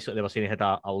 And basically, they were saying he had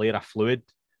a layer of fluid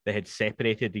that had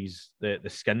separated the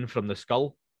skin from the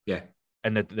skull. Yeah.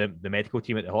 And the medical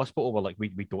team at the hospital were like, we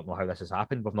don't know how this has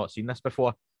happened. We've not seen this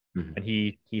before. Mm-hmm. And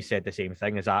he said the same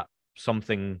thing. Is that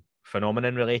something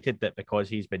phenomenon related, that because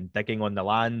he's been digging on the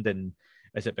land, and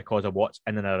is it because of what's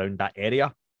in and around that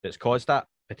area that's caused that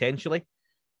potentially?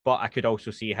 But I could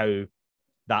also see how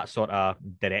that sort of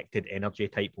directed energy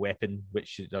type weapon,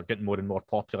 which are getting more and more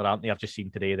popular, aren't they? I've just seen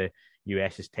today the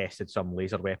US has tested some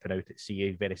laser weapon out at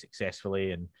sea very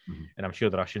successfully, and I'm sure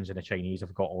the Russians and the Chinese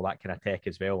have got all that kind of tech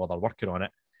as well, or they're working on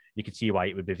it. You could see why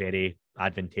it would be very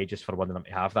advantageous for one of them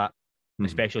to have that,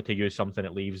 especially to use something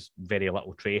that leaves very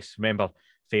little trace. Remember,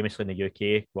 famously in the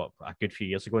UK, a good few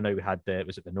years ago now, we had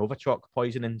was it the Novichok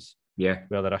poisonings? Yeah.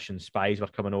 Where the Russian spies were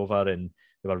coming over and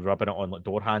they were rubbing it on like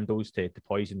door handles to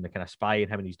poison the kind of spy and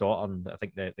him and his daughter. And I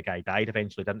think the guy died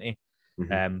eventually, didn't he?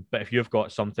 But if you've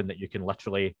got something that you can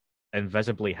literally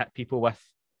invisibly hit people with,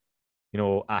 you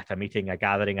know, at a meeting, a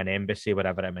gathering, an embassy,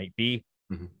 whatever it might be,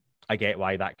 I get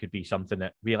why that could be something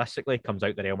that realistically comes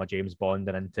out the realm of James Bond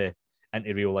and into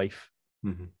real life.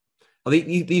 I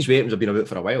think these weapons have been about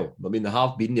for a while. I mean, they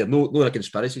have been there, no in a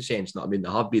conspiracy sense. I mean,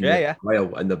 they have been there for a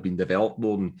while, and they've been developed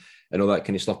more and all that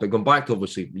kind of stuff. But going back to,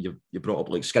 obviously, you brought up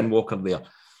like Skinwalker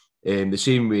there. The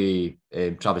same way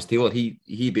Travis Taylor,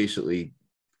 he basically,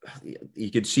 you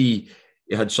could see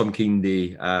he had some kind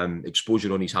of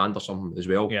exposure on his hand or something as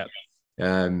well. Yeah.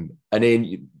 And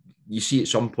then you see at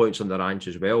some points on the ranch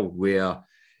as well where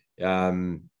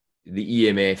the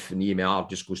EMF and EMR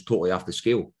just goes totally off the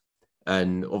scale.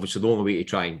 And obviously, the only way to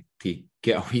try and to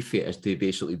get away from it is to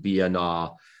basically be in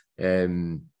a, what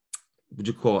do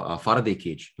you call it, a Faraday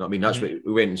cage. You know what I mean? That's what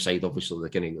we went inside, obviously, the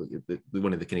kind of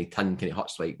one of the kind of tin kind of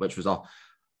huts, like, which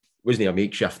wasn't a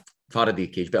makeshift Faraday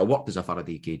cage, but it worked as a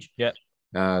Faraday cage. Yeah.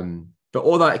 But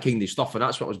all that kind of stuff, and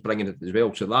that's what was bringing it as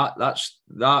well. So that's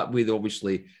that with,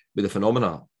 obviously, with the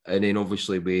phenomena, and then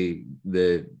obviously with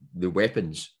the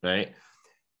weapons, right?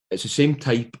 It's the same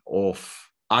type of.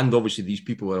 And obviously, these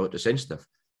people are electrosensitive.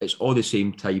 It's all the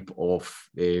same type of,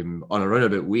 on a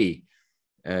roundabout way,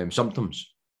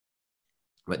 symptoms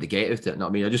that they get out of it. And I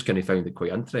mean, I just kind of found it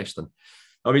quite interesting.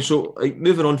 I mean, so like,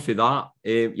 moving on for that,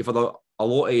 you've had a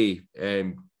lot of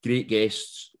great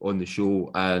guests on the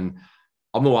show, and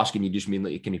I'm not asking you just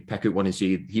mainly to kind of pick out one and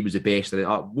say he was the best.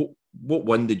 What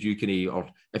one did you kind of, or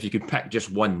if you could pick just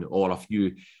one or a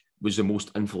few, was the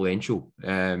most influential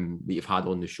that you've had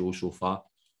on the show so far?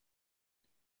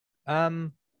 I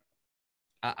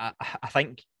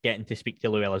think getting to speak to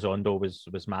Lou Elizondo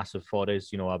was massive for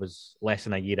us. You know, I was less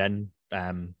than a year in.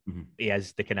 He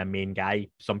is the kind of main guy.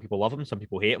 Some people love him, some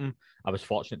people hate him. I was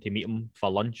fortunate to meet him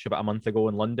for lunch about a month ago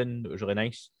in London. It was really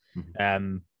nice.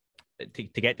 To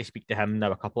get to speak to him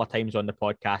now a couple of times on the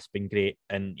podcast been great.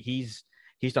 And he's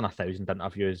done 1,000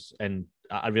 interviews, and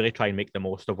I really try and make the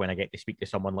most of when I get to speak to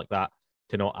someone like that,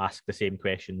 to not ask the same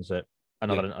questions that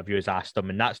another interview has asked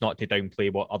them. And that's not to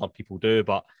downplay what other people do,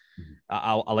 but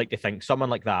I like to think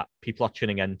someone like that, people are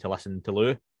tuning in to listen to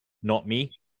Lou, not me,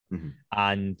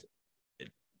 and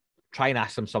try and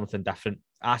ask them something different.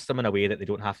 Ask them in a way that they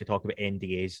don't have to talk about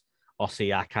NDAs or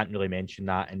say, I can't really mention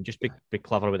that, and just be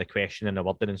clever with the question and the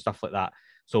wording and stuff like that.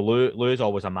 So Lou is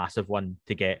always a massive one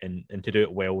to get and to do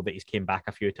it well, that he's came back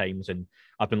a few times, and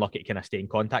I've been lucky to kind of stay in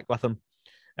contact with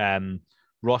him.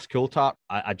 Ross Coulthart,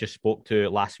 I just spoke to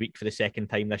last week for the second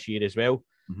time this year as well.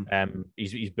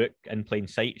 His book, In Plain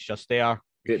Sight, is just there.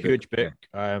 Great Huge book.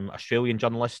 Australian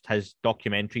journalist. His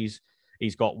documentaries,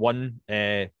 he's got one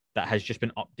that has just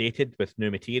been updated with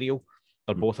new material.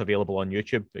 They're both available on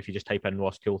YouTube. If you just type in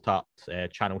Ross Coulthart,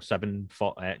 Channel 7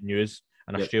 for, news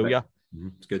in Australia.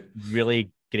 It's good.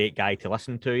 Really great guy to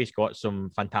listen to. He's got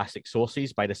some fantastic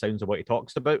sources by the sounds of what he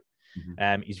talks about.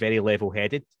 He's very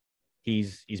level-headed.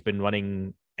 He's been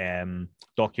running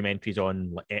documentaries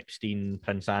on like Epstein,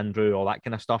 Prince Andrew, all that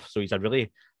kind of stuff. So he's a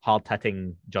really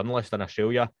hard-hitting journalist in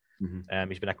Australia.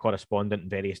 He's been a correspondent in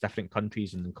various different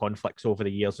countries and conflicts over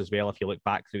the years as well, if you look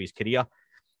back through his career.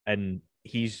 And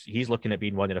he's looking at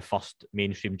being one of the first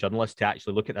mainstream journalists to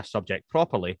actually look at this subject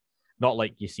properly, not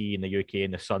like you see in the UK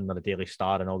in the Sun or the Daily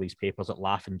Star and all these papers that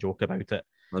laugh and joke about it.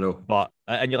 I know. But,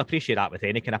 and you'll appreciate that with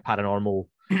any kind of paranormal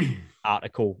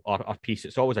article or piece.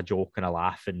 It's always a joke and a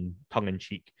laugh and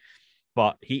tongue-in-cheek.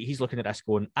 But he's looking at this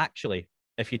going, actually,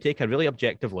 if you take a really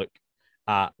objective look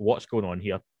at what's going on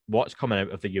here, what's coming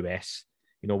out of the US,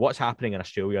 what's happening in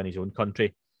Australia and his own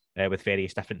country, with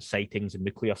various different sightings and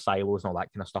nuclear silos and all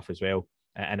that kind of stuff as well,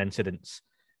 and incidents,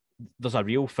 there's a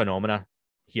real phenomena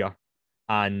here.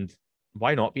 And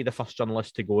why not be the first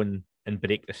journalist to go and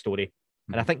break the story?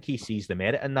 And I think he sees the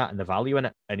merit in that and the value in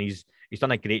it, and he's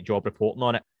done a great job reporting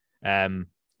on it.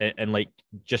 And like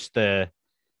just the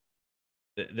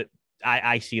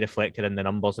I see reflected in the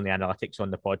numbers and the analytics on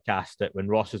the podcast that when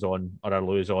Ross is on or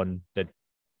Lou's on, the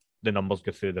numbers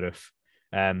go through the roof.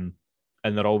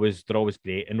 And they're always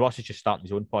great. And Ross is just starting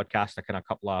his own podcast, a kind of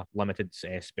couple of limited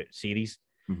series,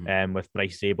 with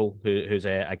Bryce Zabel, who's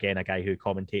again a guy who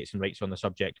commentates and writes on the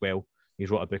subject well. He's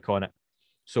wrote a book on it.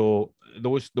 So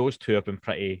those two have been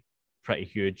pretty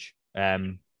huge.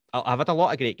 I've had a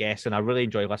lot of great guests, and I really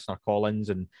enjoy listener call-ins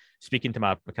and speaking to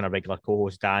my kind of regular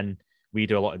co-host Dan. We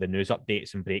do a lot of the news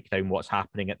updates and break down what's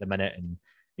happening at the minute. And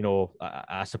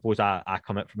I suppose I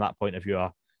come at from that point of view.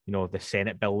 The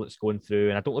Senate bill that's going through,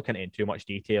 and I don't look into it in too much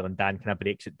detail, and Dan kind of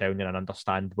breaks it down in an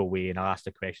understandable way, and I'll ask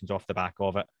the questions off the back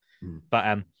of it.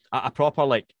 But a proper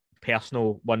like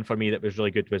personal one for me that was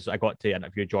really good was I got to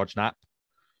interview George Knapp,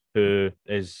 who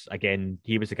is, again,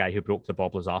 he was the guy who broke the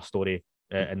Bob Lazar story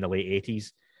in the late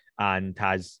 80s and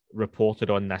has reported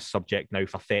on this subject now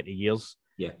for 30 years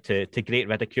to great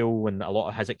ridicule and a lot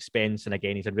of his expense. And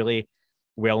again, he's a really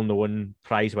well-known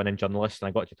prize-winning journalist, and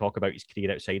I got to talk about his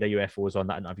career outside of UFOs on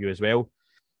that interview as well.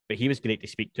 But he was great to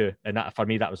speak to, and that for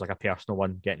me that was like a personal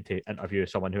one, getting to interview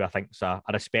someone who I think I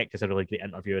respect as a really great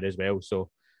interviewer as well. So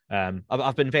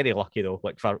I've been very lucky though,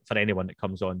 like for anyone that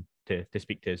comes on to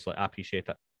speak to us, like I appreciate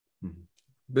it.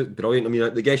 But brilliant. I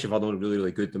mean, the guests you've had on are really,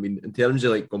 really good. I mean, in terms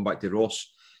of like going back to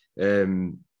Ross,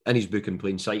 in his book In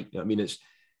Plain Sight, I mean, it's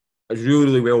really,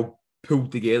 really well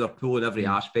pulled together, pulling every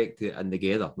aspect in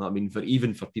together. I mean, for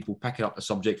people picking up the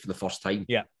subject for the first time.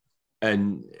 Yeah.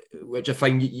 And which I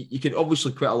find you can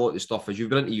obviously quite a lot of the stuff as you've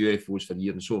been into UFOs for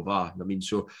years, and so have I. I mean,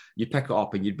 so you pick it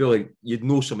up and you'd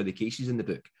know some of the cases in the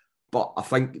book. But I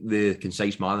think the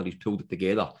concise manner he's pulled it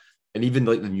together, and even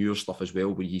like the newer stuff as well,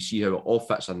 where you see how it all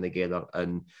fits in together,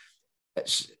 and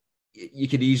you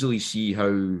could easily see how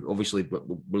obviously with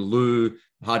Lou,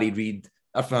 Harry Reid,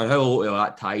 how a lot of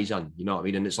that ties in, you know what I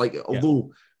mean? And it's like,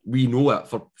 although we know it,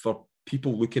 for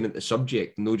people looking at the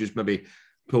subject and they'll just maybe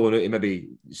pulling out to maybe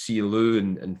see Lou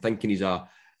and thinking he's a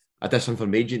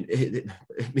disinformation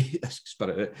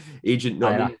agent. No,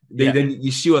 I mean? Then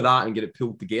you see all that and get it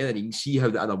pulled together, and you can see how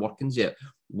the inner workings it,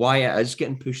 why it is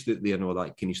getting pushed out there and all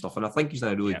that kind of stuff. And I think he's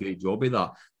done a really great job of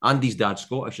that. And his dad's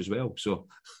Scottish as well. So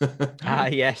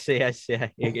yes, he is. Yeah,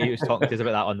 he was talking to us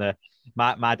about that on the.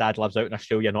 My dad lives out in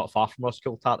Australia, not far from Ross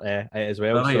Coulthart as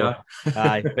well.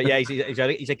 But yeah,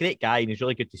 he's a great guy, and he's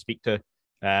really good to speak to.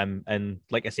 And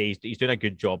like I say, he's doing a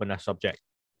good job in this subject.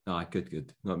 Good. You know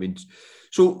what I mean?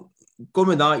 So going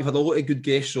with that, you've had a lot of good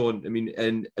guests on. I mean,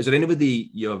 and is there anybody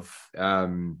you've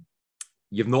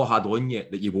not had on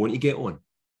yet that you want to get on?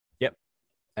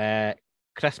 Yep.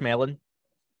 Chris Mellon,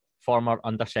 former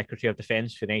Under Secretary of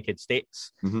Defence for the United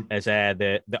States, is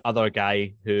the other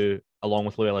guy who, along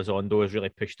with Lou Elizondo, has really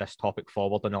pushed this topic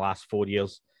forward in the last 4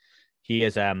 years. He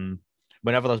is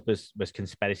whenever there was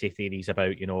conspiracy theories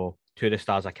about, To the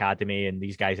Stars Academy and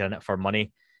these guys are in it for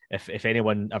money, if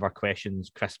anyone ever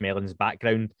questions Chris Mellon's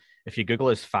background, if you Google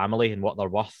his family and what they're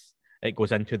worth, it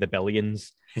goes into the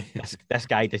billions. This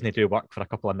guy doesn't do work for a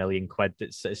couple of million quid.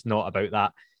 It's not about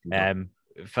that.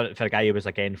 for a guy who was,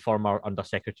 again, former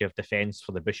Undersecretary of Defense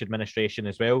for the Bush administration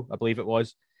as well, I believe it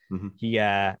was. He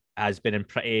has been in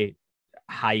pretty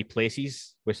high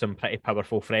places with some pretty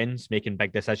powerful friends making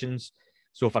big decisions.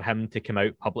 So for him to come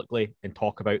out publicly and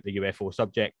talk about the UFO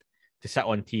subject, to sit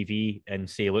on TV and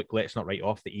say, look, let's not write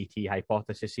off the ET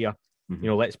hypothesis here.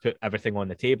 Let's put everything on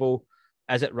the table.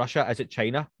 Is it Russia? Is it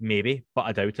China? Maybe, but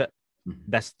I doubt it.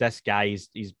 This guy,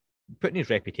 he's putting his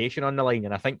reputation on the line.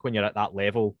 And I think when you're at that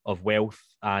level of wealth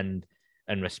and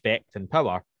respect and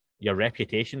power, your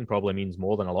reputation probably means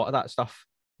more than a lot of that stuff.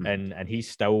 And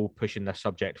he's still pushing this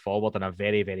subject forward in a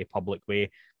very, very public way.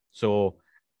 So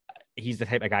he's the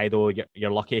type of guy, though,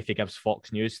 you're lucky if he gives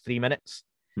Fox News 3 minutes.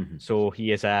 So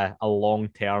he is a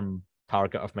long-term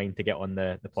target of mine to get on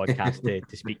the podcast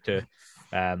to speak to.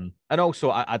 And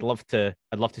also, I'd love to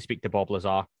speak to Bob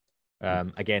Lazar.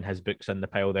 Again, his book's in the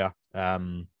pile there.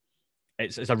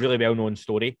 It's a really well-known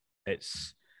story.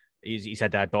 He's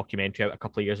had a documentary out a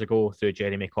couple of years ago through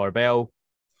Jeremy Corbell.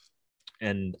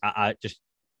 And I just,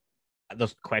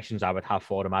 there's questions I would have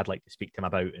for him I'd like to speak to him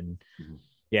about. And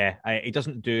he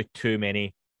doesn't do too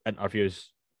many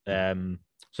interviews.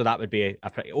 So that would be a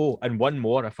pretty... Oh, and one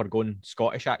more, if we're going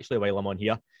Scottish, actually, while I'm on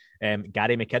here.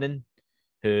 Gary McKinnon,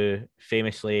 who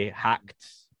famously hacked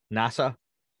NASA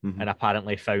and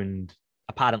allegedly,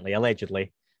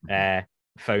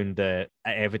 found the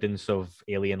evidence of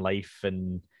alien life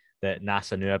and that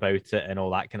NASA knew about it and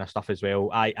all that kind of stuff as well.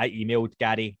 I emailed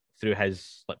Gary through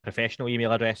his professional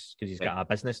email address because he's got a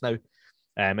business now.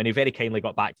 And he very kindly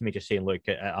got back to me just saying, look,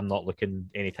 I'm not looking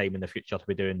any time in the future to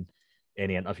be doing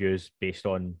any interviews based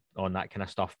on that kind of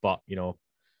stuff. But,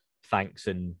 thanks.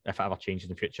 And if it ever changes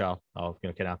in the future, I'll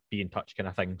kind of be in touch kind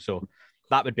of thing. So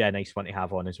that would be a nice one to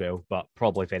have on as well, but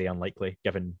probably very unlikely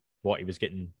given what he was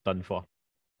getting done for.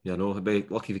 Yeah, no, I'd be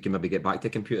lucky if he can maybe get back to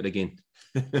computer again.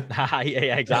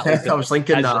 Yeah, exactly. I was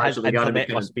thinking his internet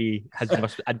must be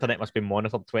internet must be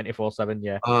monitored 24/7.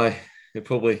 Yeah. Aye,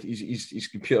 his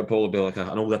computer probably be like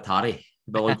an old Atari.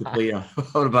 Be like to play a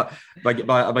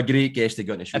great guest to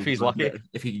get on the show if he's lucky.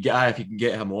 If you can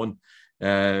get him on.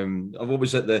 What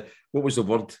was the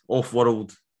word?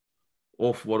 Off-world.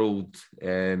 What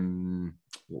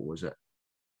was it?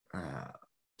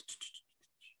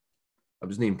 It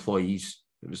was the employees.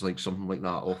 It was like something like that.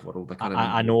 Off-world.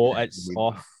 I know it's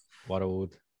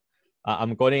off-world.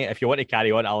 I'm going to. If you want to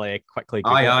carry on, I'll quickly.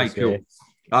 Aye, cool.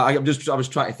 I was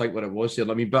trying to think what it was here.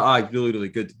 I mean, but really, really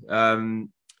good.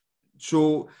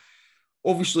 So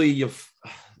obviously you've,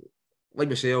 like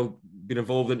myself, been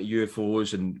involved into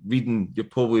UFOs and reading.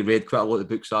 You've probably read quite a lot of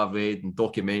books I've read and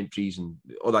documentaries and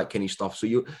all that kind of stuff. So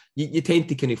you tend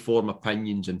to kind of form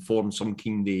opinions and form some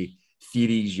kind of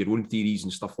theories, your own theories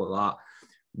and stuff like that.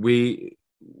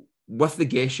 With the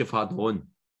guests you've had on,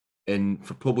 and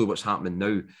for probably what's happening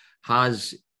now,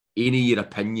 has any of your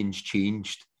opinions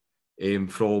changed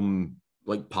from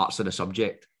like parts of the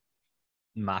subject?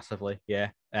 Massively, yeah.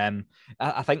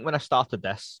 I think when I started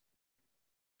this,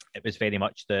 it was very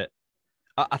much that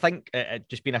I think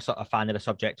just being a sort of fan of the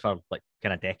subject for like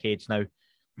kind of decades now,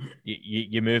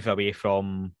 you move away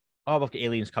from, we've got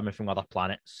aliens coming from other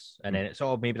planets, and then it's,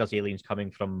 maybe there's aliens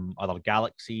coming from other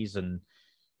galaxies, and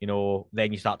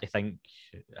then you start to think,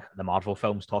 the Marvel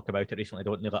films talk about it recently,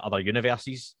 don't they, like other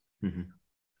universes.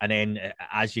 And then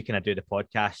as you kind of do the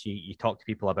podcast, you talk to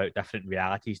people about different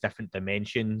realities, different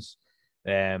dimensions,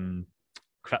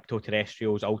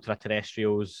 crypto-terrestrials,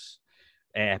 ultra-terrestrials.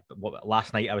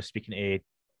 Last night I was speaking to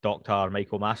Dr.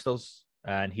 Michael Masters,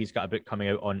 and he's got a book coming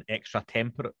out on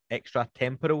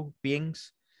extratemporal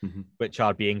beings, which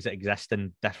are beings that exist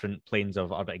in different planes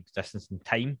of existence and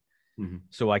time.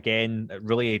 So again,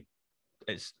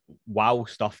 it's wow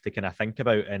stuff to kind of think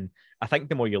about. And I think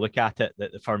the more you look at it,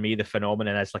 that for me, the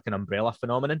phenomenon is like an umbrella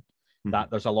phenomenon, that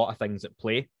there's a lot of things at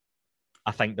play.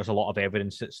 I think there's a lot of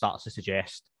evidence that starts to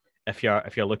suggest, if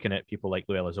you're looking at people like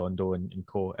Lou Elizondo and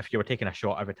co, if you were taking a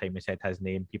shot every time we said his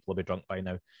name, people will be drunk by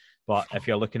now. But if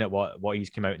you're looking at what he's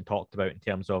come out and talked about in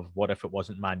terms of what if it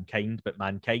wasn't mankind, but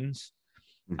mankind's,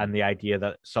 and the idea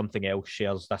that something else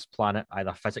shares this planet,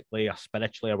 either physically or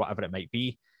spiritually or whatever it might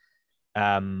be.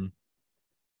 I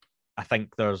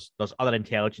think there's other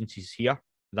intelligences here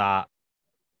that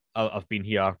have been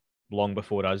here long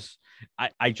before us.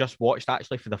 I just watched,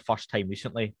 actually, for the first time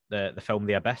recently, the film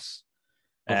The Abyss.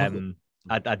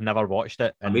 I'd never watched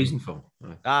it. Amazing film.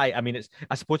 I mean,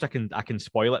 I suppose I can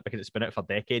spoil it because it's been out for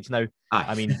decades now.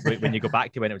 I mean, when you go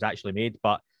back to when it was actually made,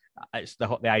 but it's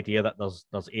the idea that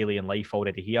there's alien life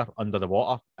already here under the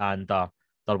water, and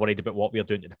they're worried about what we're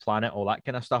doing to the planet, all that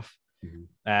kind of stuff.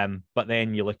 But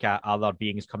then you look at other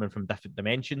beings coming from different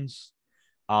dimensions,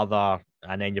 other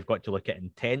And then you've got to look at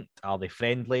intent. Are they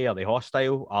friendly? Are they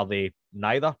hostile? Are they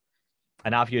neither?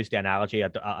 And I've used the analogy. I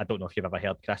don't know if you've ever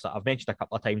heard, Chris. I've mentioned a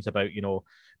couple of times about,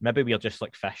 maybe we're just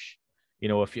like fish.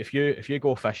 If you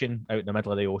go fishing out in the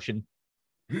middle of the ocean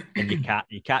and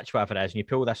you catch whatever it is and you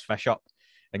pull this fish up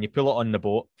and you pull it on the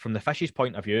boat, from the fish's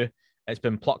point of view, it's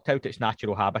been plucked out its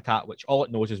natural habitat, which all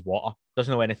it knows is water.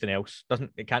 Doesn't know anything else.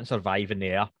 It can't survive in the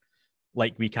air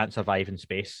like we can't survive in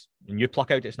space. And you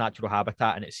pluck out its natural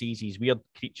habitat and it sees these weird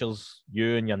creatures,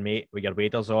 you and your mate with your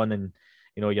waders on and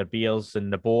your beers in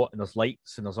the boat, and there's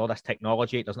lights and there's all this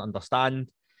technology it doesn't understand.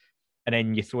 And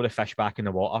then you throw the fish back in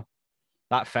the water.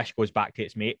 That fish goes back to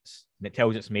its mates and it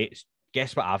tells its mates,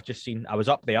 guess what I've just seen? I was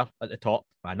up there at the top.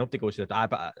 Nobody goes to the eye,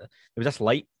 but there was this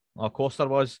light. Well, of course there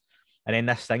was. And then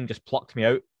this thing just plucked me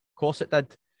out. Of course it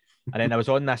did. And then I was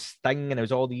on this thing and there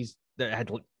was all these that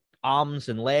had arms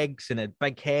and legs and a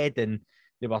big head and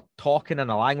they were talking in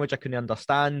a language I couldn't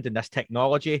understand and this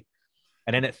technology.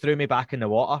 And then it threw me back in the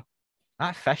water.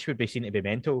 That fish would be seen to be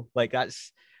mental. Like that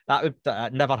would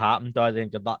never happen.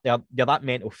 You're that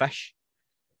mental fish.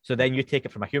 So then you take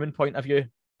it from a human point of view.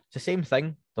 It's the same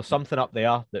thing. There's something up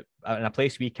there that in a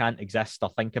place we can't exist or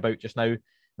think about just now.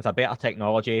 With a better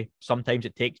technology, sometimes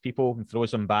it takes people and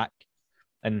throws them back.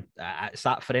 And it's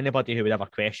that for anybody who would ever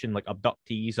question like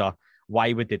abductees or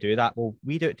why would they do that? Well,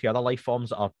 we do it to other life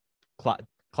forms that are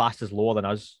classed as lower than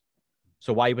us.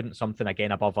 So why wouldn't something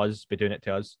again above us be doing it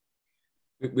to us?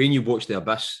 When you watched The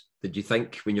Abyss, did you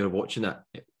think when you were watching it,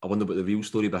 I wonder what the real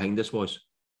story behind this was?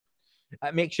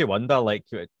 It makes you wonder, like,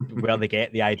 where they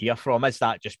get the idea from. Is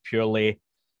that just purely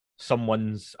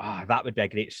someone's, that would be a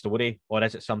great story? Or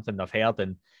is it something they've heard?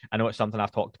 And I know it's something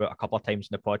I've talked about a couple of times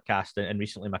in the podcast. And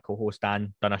recently my co-host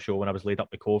Dan done a show when I was laid up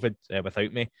with COVID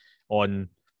without me on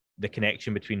the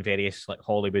connection between various like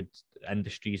Hollywood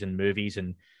industries and movies.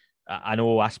 And I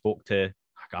know I spoke to,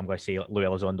 I'm going to say Lou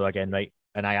Elizondo again, right?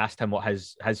 And I asked him what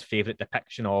his favourite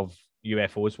depiction of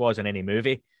UFOs was in any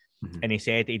movie. Mm-hmm. And he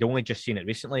said he'd only just seen it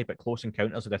recently, but Close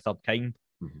Encounters of the Third Kind,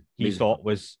 he thought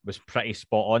was pretty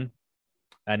spot on.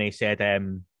 And he said,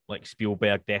 like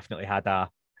Spielberg definitely had and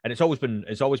it's always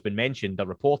been mentioned or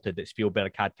reported that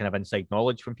Spielberg had kind of inside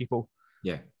knowledge from people.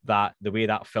 Yeah. That the way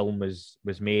that film was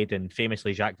made, and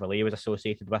famously Jacques Vallée was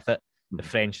associated with it. Mm-hmm. The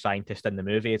French scientist in the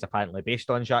movie is apparently based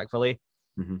on Jacques Vallée.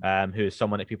 Mm-hmm. Who is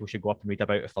someone that people should go up and read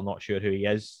about if they're not sure who he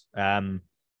is. And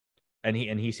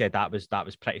he said that was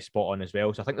pretty spot on as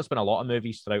well. So I think there's been a lot of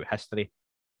movies throughout history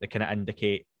that kind of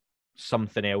indicate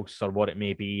something else or what it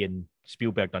may be. And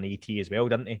Spielberg done E.T. as well,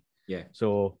 didn't he? Yeah.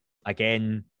 So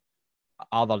again,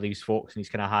 are there these folks in these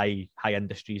kind of high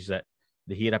industries that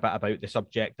they hear a bit about the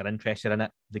subject, they're interested in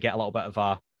it, they get a little bit of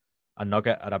a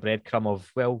nugget or a breadcrumb of,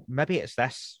 well, maybe it's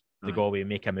this. They go away and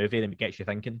make a movie that gets you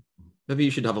thinking. Maybe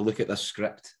you should have a look at this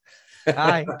script.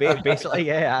 Aye, basically,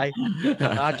 yeah,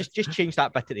 aye. Just change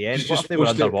that bit at the end. What if they were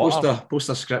underwater? Post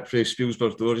a script through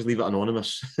Spielberg's door, just leave it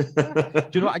anonymous. Do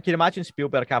you know what? I can imagine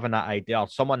Spielberg having that idea, or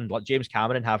someone like James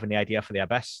Cameron having the idea for The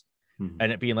Abyss,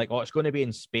 and it being like, oh, it's going to be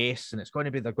in space, and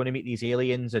they're going to meet these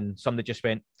aliens, and somebody just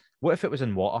went, what if it was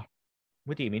in water?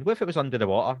 What do you mean? What if it was under the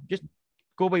water? Just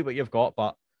go by what you've got,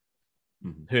 but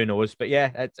who knows? But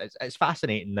yeah, it's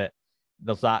fascinating that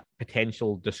there's that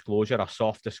potential disclosure, or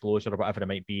soft disclosure, or whatever it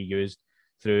might be, used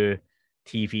through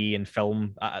TV and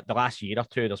film. The last year or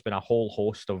two, there's been a whole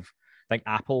host of, I think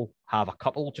Apple have a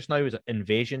couple just now, is it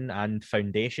Invasion and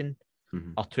Foundation,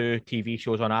 are two TV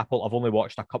shows on Apple. I've only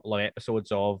watched a couple of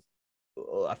episodes of,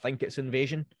 I think it's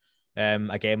Invasion,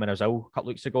 again when I was out a couple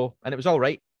of weeks ago, and it was all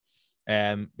right.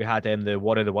 We had the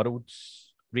War of the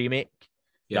Worlds remake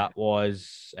that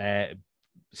was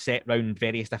set around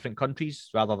various different countries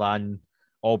rather than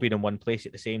all being in one place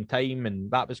at the same time,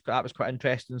 and that was quite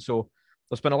interesting. So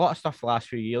there's been a lot of stuff the last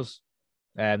few years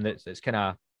that's kind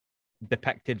of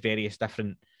depicted various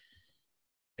different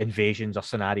invasions or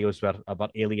scenarios where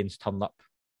aliens turn up.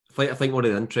 I think one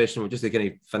of the interesting, just to kind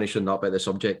of finish on that bit of the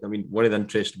subject, I mean, one of the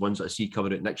interesting ones that I see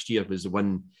coming out next year was the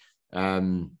one,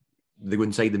 They Go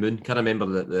Inside the Moon. Can't remember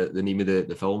the name of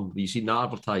the film. Have you seen that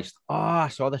advertised? Oh, I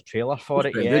saw the trailer for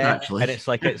it, yeah. Good, actually. And it's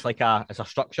like a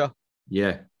structure.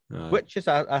 Yeah. Which is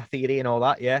a theory and all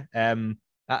that, yeah.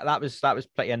 That was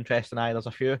pretty interesting. There's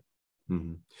a few.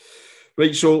 Mm-hmm.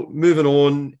 Right, so moving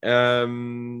on.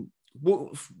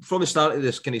 From the start of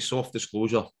this kind of soft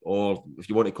disclosure, or if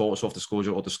you want to call it soft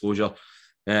disclosure or disclosure,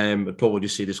 I'd probably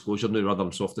just say disclosure now rather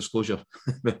than soft disclosure.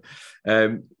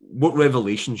 What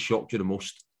revelation shocked you the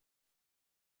most?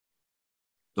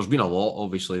 There's been a lot,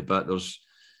 obviously, but there's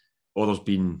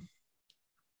been.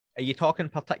 Are you talking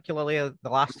particularly the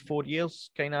last 4 years,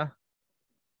 kind of?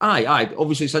 Aye.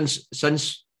 Obviously,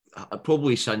 since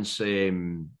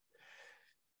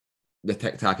the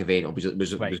Tic Tac event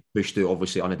was Right. pushed out,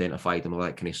 obviously unidentified and all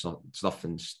that kind of stuff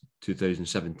in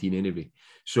 2017 anyway.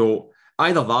 So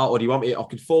either that, or you want me, I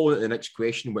could follow into the next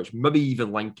question, which maybe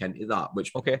even link into that,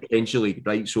 which Okay. potentially,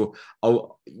 right? So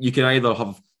you can either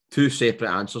have two separate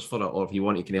answers for it, or if you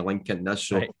want, you can link in this.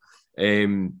 So, Right.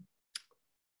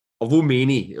 although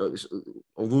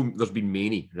there's been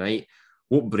many, right?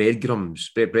 What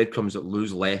breadcrumbs that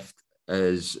Lou's left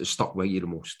is stuck with you the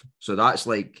most. So that's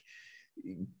like,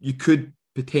 you could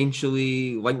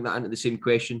potentially link that into the same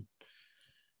question.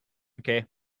 Okay.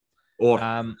 Or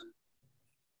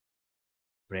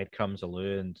breadcrumbs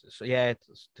alone. So yeah,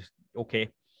 okay.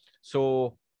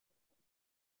 So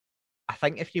I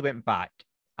think if you went back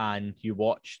and you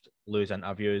watched Lou's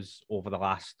interviews over the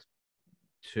last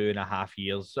 2.5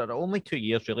 years, or only 2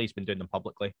 years really, he's been doing them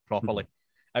publicly, properly,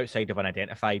 outside of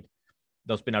unidentified,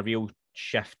 there's been a real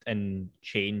shift and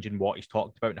change in what he's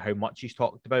talked about and how much he's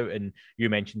talked about. And you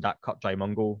mentioned that Kurt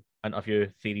Mungo interview,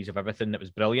 Theories of Everything, that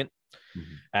was brilliant.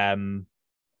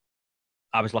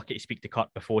 I was lucky to speak to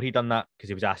Kurt before he done that, because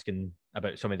he was asking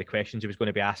about some of the questions he was going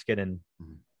to be asking, and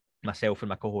myself and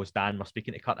my co-host Dan were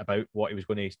speaking to Kurt about what he was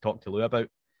going to talk to Lou about,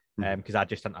 because I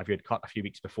just interviewed Kurt a few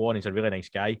weeks before, and he's a really nice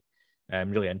guy.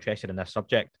 Really interested in this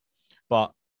subject.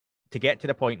 But to get to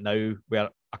the point now where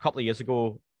a couple of years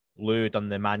ago, Lou done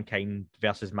the Mankind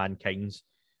versus Mankind's,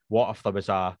 what if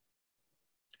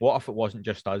it wasn't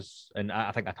just us? And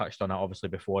I think I touched on it obviously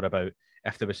before, about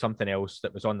if there was something else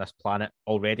that was on this planet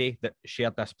already that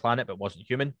shared this planet but wasn't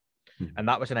human. And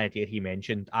that was an idea he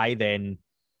mentioned. I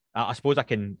suppose I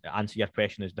can answer your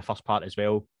question as the first part as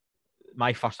well.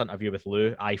 My first interview with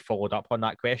Lou, I followed up on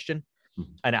that question,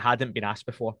 and it hadn't been asked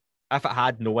before. If it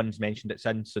had, no one's mentioned it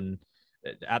since. And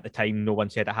at the time, no one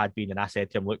said it had been. And I said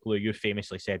to him, look, Lou, you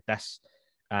famously said this,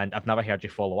 and I've never heard you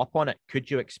follow up on it.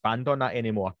 Could you expand on that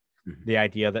anymore? The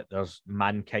idea that there's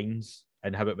mankind's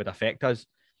and how it would affect us.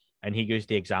 And he used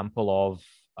the example of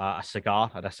a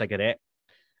cigar or a cigarette.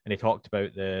 And he talked about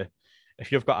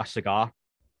if you've got a cigar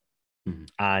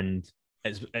and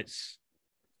it's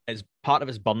part of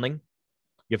it's burning,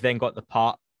 you've then got the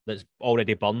part that's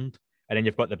already burned, and then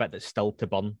you've got the bit that's still to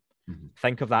burn.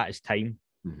 Think of that as time.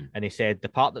 And he said the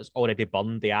part that's already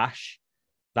burned, the ash,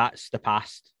 that's the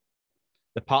past.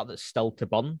 The part that's still to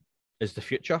burn is the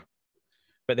future.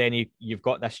 But then you've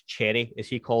got this cherry, as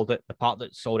he called it, the part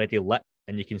that's already lit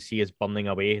and you can see is burning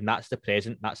away. And that's the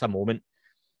present. That's a moment.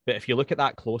 But if you look at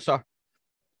that closer,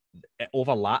 it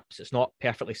overlaps. It's not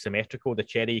perfectly symmetrical. The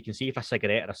cherry, you can see if a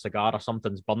cigarette or a cigar or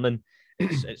something's burning,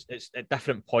 it's at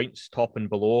different points, top and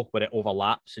below, where it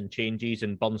overlaps and changes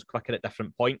and burns quicker at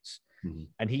different points.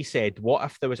 And he said, what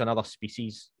if there was another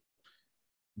species,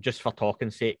 just for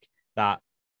talking's sake, that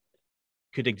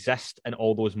could exist in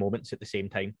all those moments at the same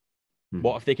time?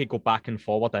 What if they could go back and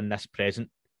forward in this present,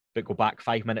 but go back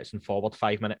 5 minutes and forward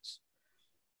 5 minutes?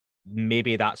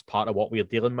 Maybe that's part of what we're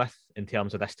dealing with in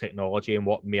terms of this technology and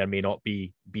what may or may not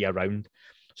be around.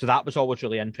 So that was always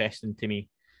really interesting to me,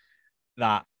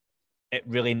 that it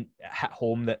really hit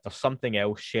home that there's something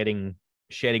else sharing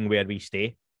where we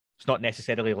stay. It's not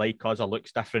necessarily like us or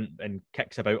looks different and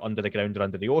kicks about under the ground or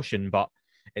under the ocean, but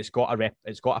it's got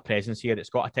a presence here. It's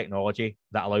got a technology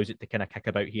that allows it to kind of kick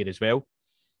about here as well.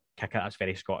 That's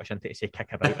very Scottish, isn't it, to say kick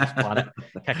about this planet.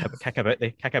 kick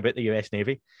about the US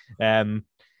Navy. And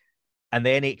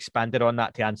then he expanded on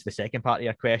that to answer the second part of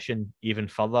your question even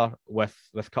further, with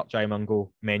Kurt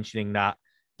Mungo mentioning that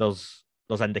there's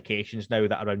indications now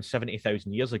that around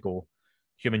 70,000 years ago,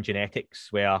 human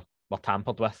genetics were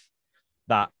tampered with.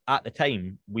 That at the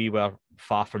time, we were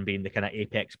far from being the kind of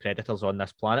apex predators on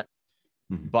this planet.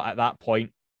 But at that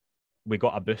point, we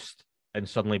got a boost and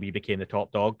suddenly we became the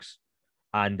top dogs.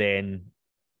 And then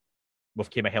we've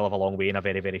came a hell of a long way in a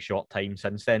very, very short time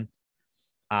since then.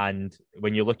 And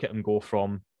when you look at him go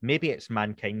from maybe it's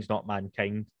mankind's not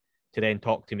mankind, to then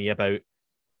talk to me about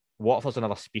what if there's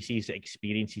another species that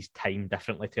experiences time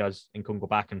differently to us and can go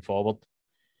back and forward,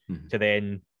 to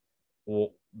then,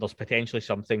 there's potentially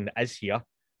something that is here,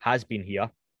 has been here,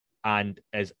 and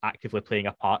is actively playing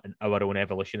a part in our own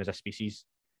evolution as a species.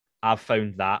 I've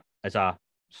found that as a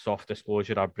soft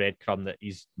disclosure or breadcrumb that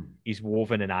he's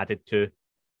woven and added to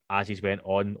as he's went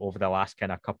on over the last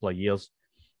kind of couple of years.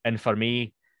 And for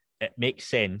me, it makes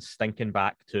sense thinking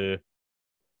back to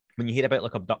when you hear about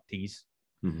like abductees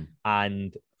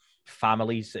and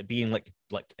families being like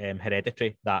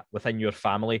hereditary, that within your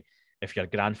family, if your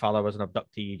grandfather was an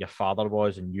abductee, your father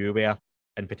was, and you were,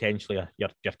 and potentially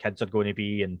your kids are going to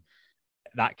be, and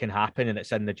that can happen, and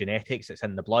it's in the genetics, it's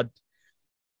in the blood,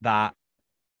 that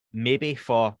maybe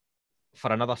for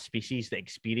another species that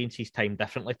experiences time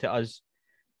differently to us,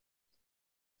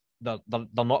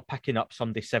 they're not picking up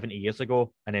somebody 70 years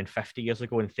ago and then 50 years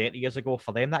ago and 30 years ago.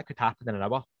 For them, that could happen in an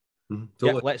hour.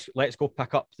 Totally. Yeah, let's go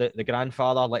pick up the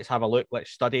grandfather. Let's have a look.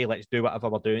 Let's study. Let's do whatever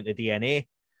we're doing to DNA.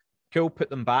 Cool. Put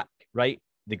them back. Right.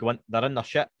 They go in. They're in their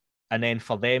ship, and then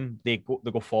for them, they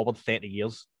go forward 30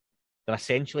 years. They're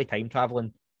essentially time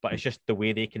traveling, but it's just the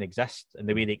way they can exist and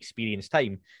the way they experience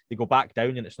time. They go back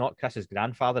down, and it's not Chris's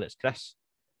grandfather; it's Chris.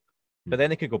 But then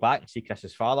they could go back and see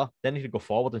Chris's father. Then they could go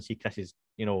forward and see Chris's,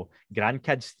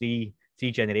 grandkids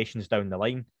three generations down the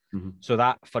line. So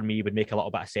that for me would make a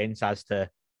little bit of sense as to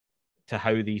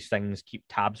how these things keep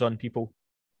tabs on people,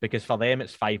 because for them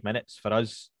it's 5 minutes, for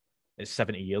us it's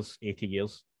 70 years, 80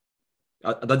 years.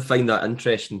 I did find that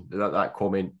interesting, that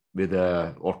comment with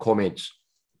or comments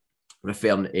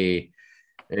referring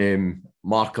to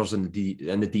markers in the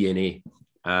DNA,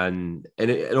 and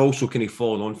it also kind of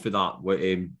following on for that what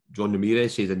John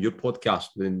Ramirez says in your podcast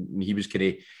when he was kind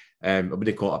of I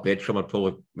wouldn't call it a breadcrumb, I'd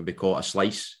probably maybe call it a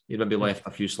slice. He maybe left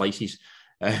a few slices,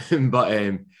 but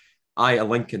a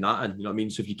link in that, and you know what I mean.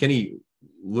 So if you kind of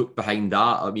look behind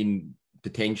that, I mean,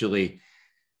 potentially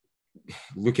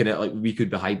looking at like we could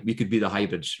be the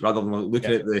hybrids rather than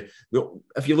looking at the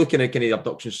if you're looking at kind of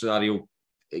abduction scenario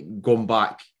going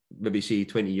back maybe say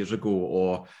 20 years ago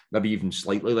or maybe even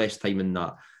slightly less time than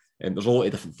that. There's a lot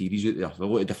of different theories out there. There's a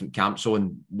lot of different camps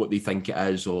on what they think it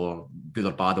is or good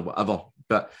or bad or whatever.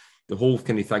 But the whole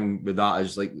kind of thing with that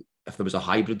is like if there was a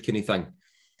hybrid kind of thing,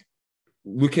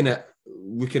 looking at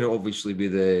obviously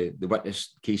with the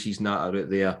witness cases and that are out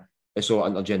there, it's all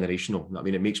intergenerational. I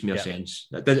mean, it makes more sense.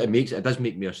 It does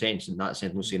make more sense in that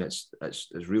sense. I'm not saying it's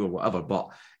real or whatever, but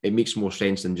it makes more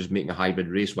sense than just making a hybrid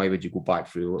race. Why would you go back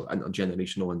through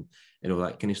intergenerational and all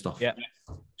that kind of stuff? Yeah.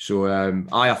 So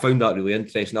I found that really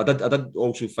interesting. I did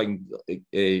also find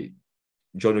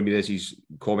John Ramirez's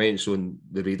comments on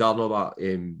the radar and all that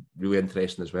really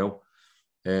interesting as well.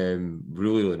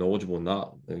 Really knowledgeable in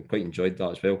that. I quite enjoyed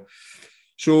that as well.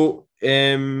 So,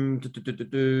 do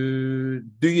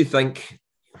you think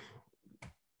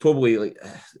probably like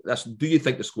that's? Do you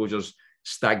think disclosure's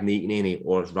stagnating any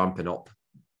or is ramping up?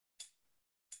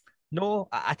 No,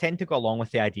 I tend to go along with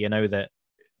the idea now that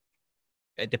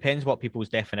it depends what people's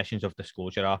definitions of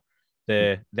disclosure are.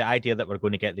 The idea that we're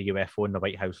going to get the UFO in the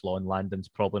White House lawn landing is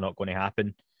probably not going to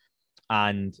happen.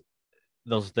 And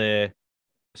there's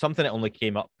something that only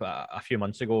came up a few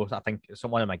months ago. I think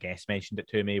one of my guests mentioned it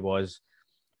to me was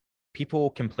people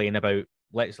complain about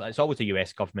it's always the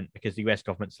US government because the US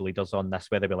government's the leaders on this,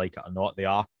 whether we like it or not.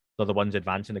 They're the ones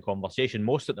advancing the conversation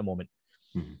most at the moment.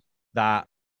 That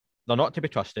they're not to be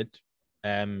trusted.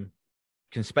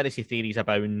 Conspiracy theories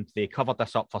abound. They covered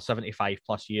this up for 75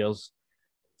 plus years.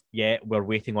 Yet we're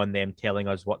waiting on them telling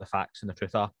us what the facts and the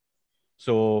truth are.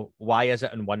 So why is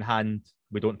it on one hand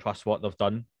we don't trust what they've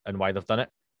done and why they've done it,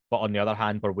 but on the other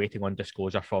hand we're waiting on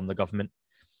disclosure from the government?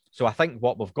 So I think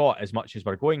what we've got, as much as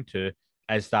we're going to,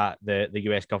 is that the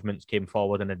US governments came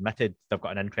forward and admitted they've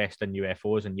got an interest in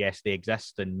UFOs, and yes, they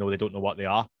exist, and no, they don't know what they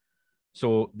are.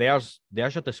 So there's your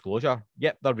disclosure.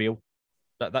 Yep, they're real.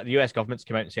 That the US government's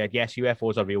come out and said, yes,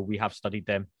 UFOs are real. We have studied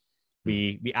them.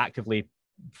 We actively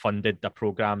funded a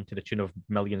program to the tune of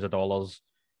millions of dollars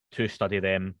to study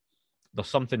them. There's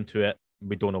something to it.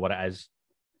 We don't know what it is.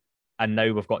 And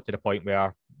now we've got to the point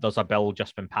where there's a bill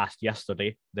just been passed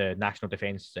yesterday, the National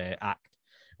Defence Act,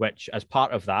 which as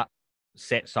part of that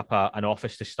sets up an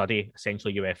office to study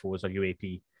essentially UFOs or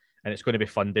UAP. And it's going to be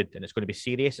funded and it's going to be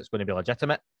serious. It's going to be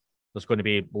legitimate. There's going to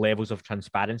be levels of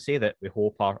transparency that we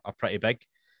hope are pretty big.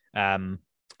 And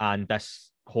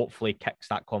this hopefully kicks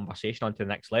that conversation onto the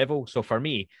next level. So for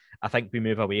me, I think we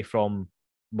move away from,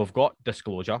 we've got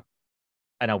disclosure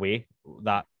in a way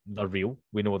that they're real.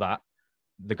 We know that.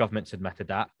 The government's admitted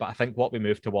that. But I think what we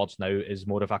move towards now is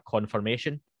more of a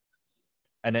confirmation.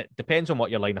 And it depends on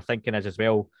what your line of thinking is as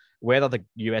well, whether the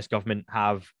US government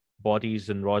have bodies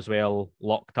in Roswell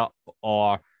locked up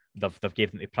or they've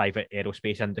given to the private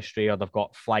aerospace industry or they've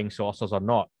got flying saucers or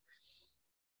not.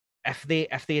 If they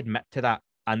admit to that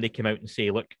and they come out and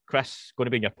say, look, Chris, going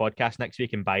to be on your podcast next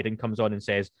week, and Biden comes on and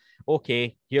says,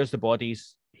 okay, here's the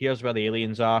bodies, here's where the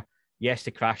aliens are. Yes,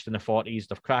 they crashed in the 40s,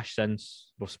 they've crashed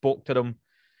since, we've spoke to them.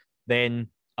 Then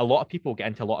a lot of people get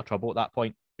into a lot of trouble at that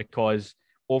point because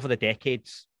over the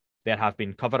decades, there have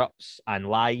been cover-ups and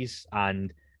lies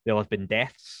and there have been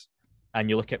deaths. And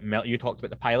you look at, you talked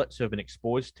about the pilots who have been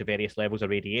exposed to various levels of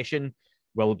radiation,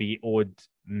 will be owed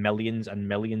millions and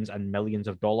millions and millions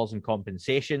of dollars in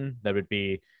compensation. There would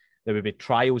be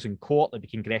trials in court, there'd be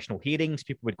congressional hearings,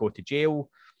 people would go to jail.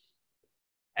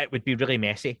 It would be really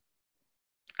messy.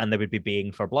 And they would be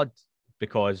baying for blood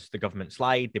because the government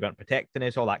lied, they weren't protecting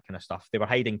us, all that kind of stuff. They were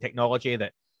hiding technology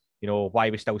that You know, why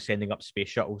are we still sending up space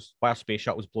shuttles? Why are space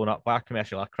shuttles blown up? Why are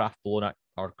commercial aircraft blown up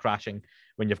or crashing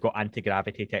when you've got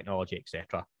anti-gravity technology,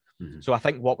 etc.? So I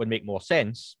think what would make more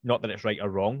sense, not that it's right or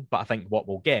wrong, but I think what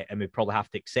we'll get, and we probably have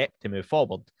to accept to move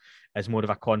forward, is more of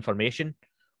a confirmation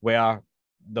where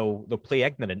they'll play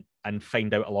ignorant and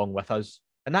find out along with us.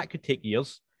 And that could take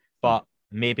years, but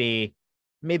maybe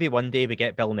one day we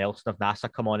get Bill Nelson of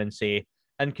NASA come on and say,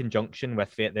 in conjunction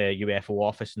with the UFO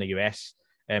office in the US,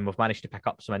 we've managed to pick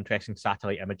up some interesting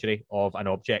satellite imagery of an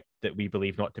object that we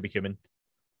believe not to be human.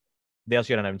 There's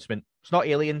your announcement. It's not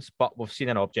aliens, but we've seen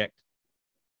an object.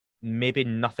 Maybe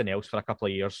nothing else for a couple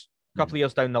of years. A couple of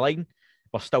years down the line,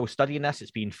 we're still studying this. It's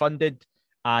being funded,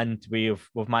 and we've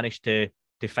managed to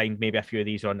find maybe a few of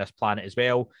these on this planet as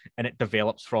well, and it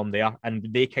develops from there, and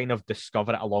they kind of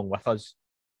discover it along with us.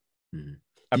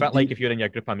 A bit like if you're in your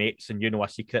group of mates and you know a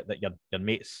secret that your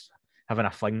mate's having a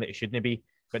fling that it shouldn't be,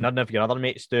 but none of your other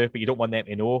mates do, but you don't want them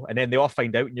to know, and then they all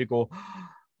find out, and you go,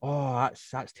 "Oh,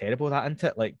 that's terrible, that, isn't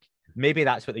it?" Like, maybe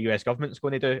that's what the US government's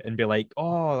going to do and be like,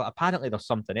 "Oh, apparently there's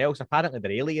something else. Apparently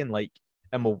they're alien." Like,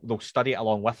 and they'll study it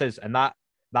along with us, and that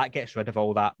gets rid of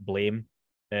all that blame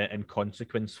and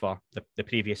consequence for the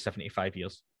previous 75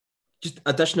 years. Just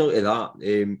additional to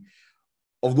that,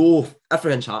 although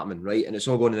everything's happening right and it's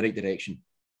all going in the right direction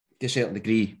to a certain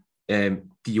degree, do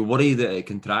you worry that it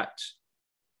contracts?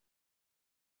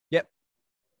 Yep.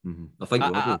 I think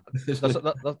there's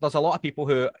a lot of people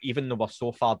who, even though we're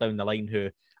so far down the line,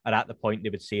 who are at the point they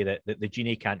would say that the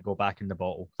genie can't go back in the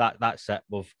bottle. That's it.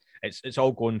 It's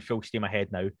all going full steam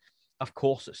ahead now. Of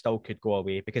course, it still could go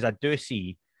away, because I do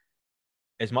see,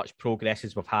 as much progress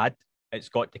as we've had, it's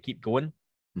got to keep going.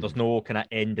 There's no kind of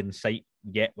end in sight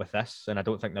yet with this, and I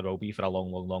don't think there will be for a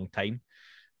long time.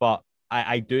 But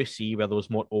I do see where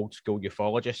those more old school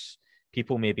ufologists,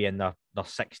 people maybe in their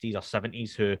 60s or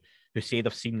 70s who say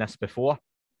they've seen this before.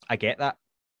 I get that,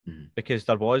 because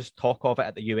there was talk of it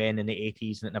at the UN in the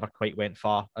 80s and it never quite went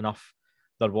far enough.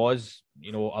 There was,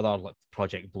 other like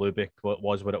Project Blue Book, what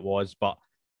it was, but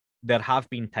there have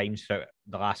been times throughout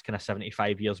the last kind of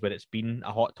 75 years where it's been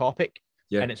a hot topic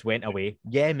and it's went away.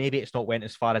 Yeah, maybe it's not went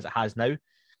as far as it has now.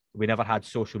 We never had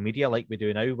social media like we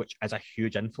do now, which is a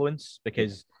huge influence,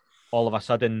 because all of a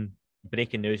sudden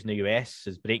breaking news in the US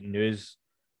is breaking news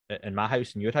in my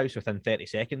house and your house within 30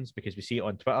 seconds, because we see it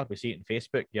on Twitter, we see it on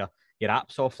Facebook, your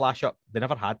apps all flash up. They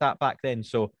never had that back then.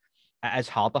 So it is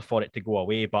harder for it to go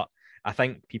away, but I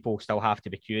think people still have to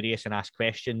be curious and ask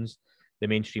questions. The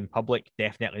mainstream public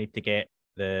definitely need to get,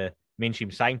 the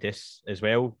mainstream scientists as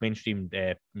well, mainstream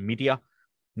media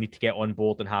need to get on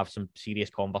board and have some serious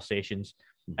conversations.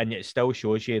 And it still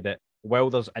shows you that while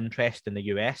there's interest in the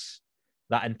US,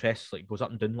 that interest like goes up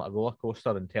and down like a roller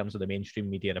coaster in terms of the mainstream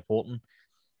media reporting.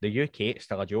 The UK, it's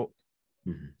still a joke.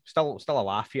 Still a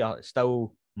laugh here. It's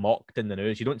still mocked in the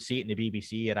news. You don't see it in the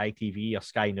BBC or ITV or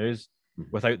Sky News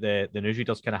without the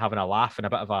newsreaders kind of having a laugh and a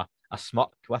bit of a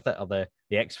smirk with it, or the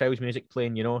X-Files music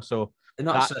playing, So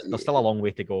there's still a long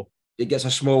way to go. It gets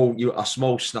a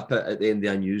small snippet at the end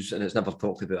of the news, and it's never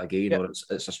talked about again, or it's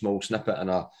a small snippet in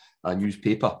a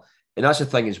newspaper. And that's the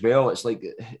thing as well. It's like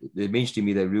the mainstream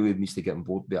media really needs to get on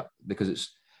board with it, because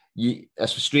it's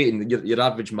frustrating. Your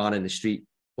average man in the street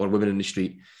or woman in the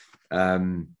street,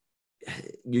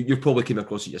 you probably came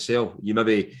across it yourself. You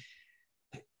maybe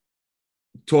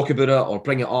talk about it or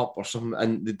bring it up or something,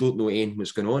 and they don't know anything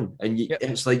what's going on. And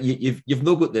it's like you've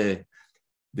not got the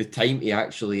time to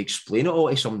actually explain it all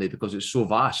to somebody, because it's so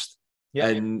vast.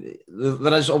 And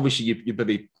there is obviously you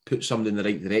maybe put somebody in the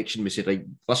right direction. We say, right,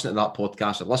 listen to that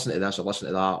podcast, or listen to this, or listen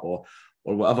to that, or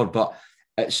whatever. But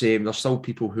it's there's still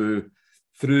people who,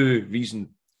 through reason,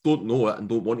 don't know it and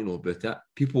don't want to know about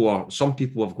it. Some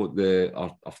people have got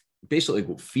are basically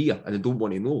got fear and they don't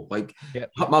want to know. Like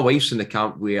my wife's in the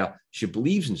camp where she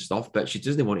believes in stuff, but she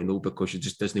doesn't want to know because she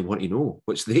just doesn't want to know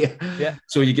what's there.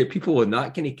 So you get people in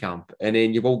that kind of camp, and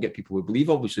then you will get people who believe,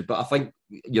 obviously. But I think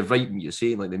you're right in what you're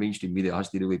saying. Like, the mainstream media has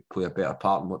to really play a better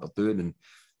part in what they're doing and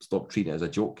stop treating it as a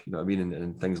joke. You know what I mean,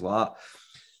 and things like that.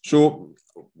 So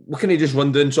we can just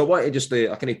run down. So I wanted just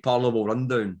a kind of paranormal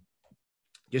rundown.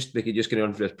 We could just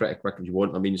run through this pretty quick if you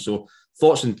want. I mean, so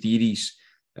thoughts and theories.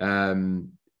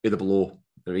 The below.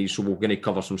 So we're going to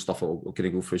cover some stuff we're going to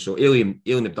go through. So alien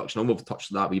abduction, I know we've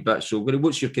touched on that a wee bit. So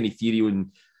what's your kind of theory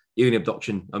on alien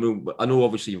abduction? I know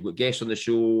obviously you've got guests on the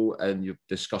show and you've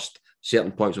discussed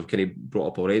certain points I've kind of brought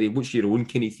up already. What's your own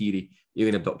kind of theory,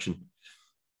 alien abduction?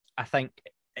 I think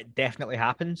it definitely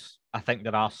happens. I think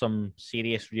there are some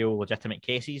serious, real, legitimate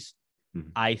cases.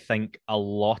 I think a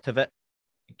lot of it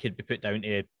could be put down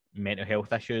to mental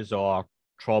health issues or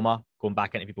trauma going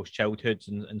back into people's childhoods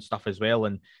and stuff as well,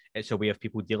 and it's a way of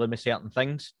people dealing with certain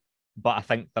things. but I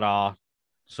think there are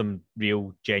some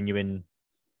real, genuine,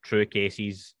 true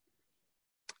cases.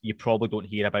 You probably don't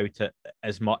hear about it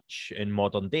as much in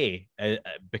modern day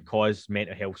because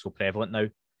mental health is so prevalent now.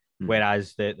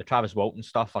 Whereas the Travis Walton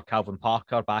stuff or Calvin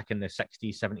Parker back in the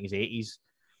 60s, 70s, 80s,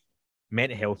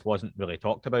 mental health wasn't really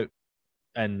talked about.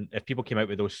 And if people came out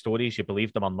with those stories, you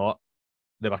believed them or not,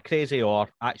 they were crazy. Or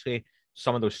actually,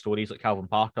 some of those stories like Calvin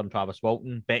Parker and Travis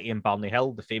Walton, Betty and Barney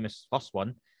Hill, the famous first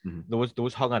one,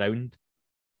 those hung around.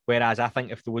 Whereas I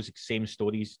think if those same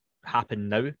stories happen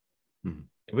now,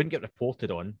 it wouldn't get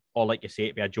reported on, or like you say,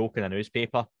 it'd be a joke in a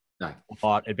newspaper,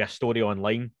 or it'd be a story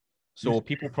online. So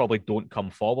people probably don't come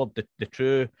forward. The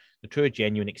true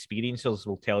genuine experiencers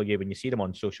will tell you when you see them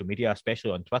on social media,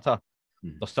 especially on Twitter,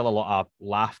 there's still a lot of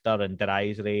laughter and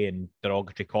derisory and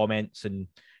derogatory comments, and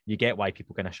you get why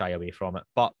people kind of shy away from it.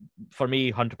 But for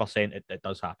me, 100%, it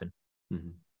does happen.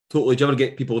 Totally. Do you ever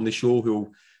get people on the show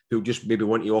who'll just maybe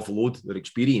want to offload their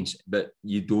experience, but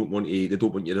they don't want you to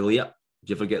relate it?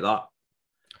 Do you ever get that?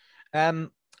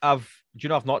 I've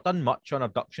not done much on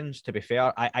abductions, to be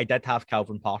fair. I did have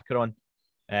Calvin Parker on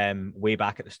way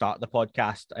back at the start of the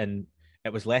podcast, and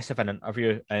it was less of an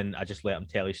interview, and I just let him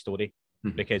tell his story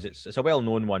because it's a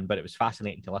well-known one, but it was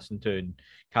fascinating to listen to. And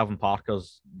Calvin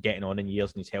Parker's getting on in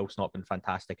years, and his health's not been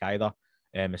fantastic either,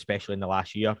 especially in the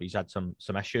last year. He's had some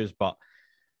issues, but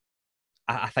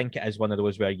I think it is one of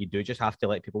those where you do just have to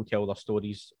let people tell their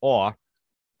stories. Or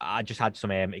I just had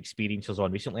some experiencers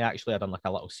on recently, actually. I've done like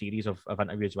a little series of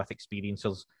interviews with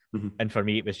experiencers. And for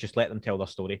me, it was just let them tell their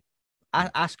story.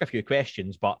 I ask a few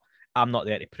questions, but I'm not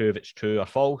there to prove it's true or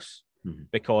false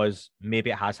because maybe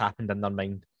it has happened in their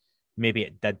mind. Maybe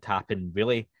it did happen,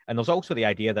 really. And there's also the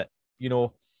idea that,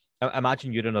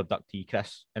 imagine you're an abductee,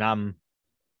 Chris, and I'm,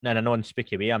 in a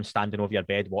non-spooky way, I'm standing over your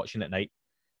bed watching at night.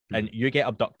 And you get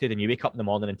abducted and you wake up in the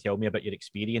morning and tell me about your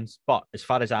experience. But as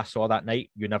far as I saw that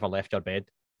night, you never left your bed.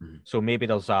 So maybe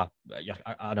there's an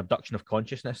abduction of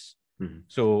consciousness.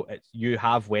 So you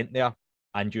have went there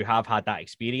and you have had that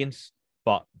experience,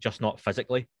 but just not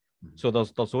physically. So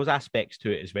there's those aspects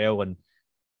to it as well. And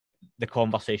the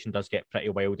conversation does get pretty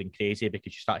wild and crazy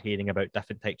because you start hearing about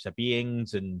different types of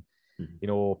beings and,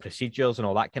 procedures and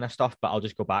all that kind of stuff. But I'll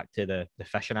just go back to the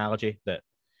fish analogy that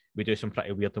we do some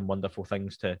pretty weird and wonderful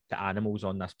things to animals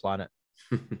on this planet.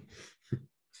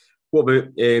 What about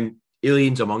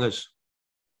aliens among us?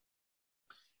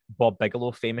 Bob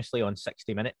Bigelow famously on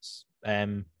 60 Minutes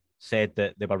said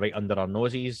that they were right under our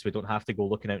noses. We don't have to go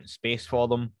looking out in space for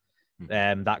them.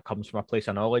 That comes from a place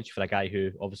of knowledge for a guy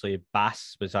who, obviously,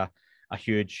 Bass was a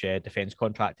huge defence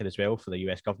contractor as well for the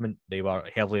US government. They were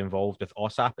heavily involved with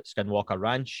OSAP at Skinwalker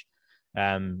Ranch.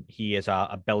 He is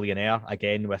a billionaire,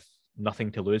 again, with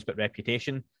nothing to lose but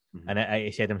reputation. And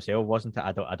he said himself, wasn't it?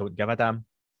 I don't give a damn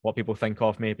what people think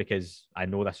of me because I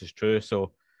know this is true.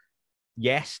 So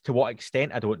yes, to what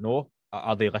extent, I don't know.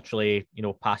 Are they literally,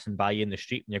 passing by you in the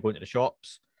street when you're going to the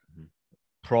shops?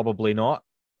 Probably not.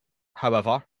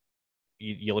 However,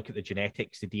 you look at the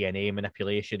genetics, the DNA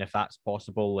manipulation, if that's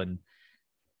possible, and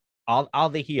are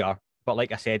they here? But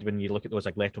like I said, when you look at those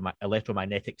like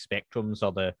electromagnetic spectrums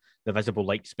or the visible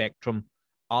light spectrum,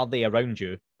 are they around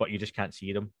you, but you just can't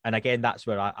see them? And again, that's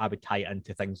where I would tie it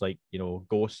into things like,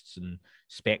 ghosts and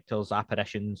spectres,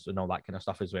 apparitions, and all that kind of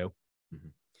stuff as well.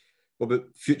 What about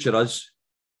future us?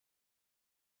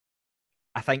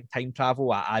 I think time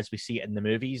travel, as we see it in the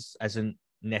movies, isn't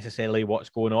necessarily what's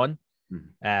going on.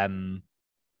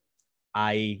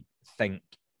 I think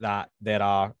that there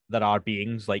are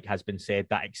beings, like has been said,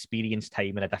 that experience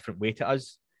time in a different way to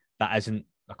us. That isn't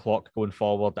a clock going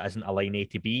forward. That isn't a line A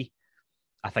to B.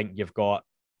 I think you've got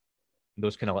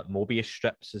those kind of like Mobius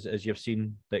strips, as you've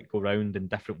seen, that go around in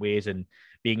different ways, and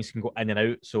beings can go in and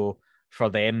out. So for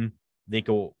them, they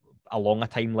go along a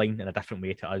timeline in a different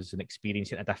way to us and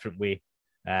experience it in a different way.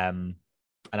 And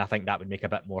I think that would make a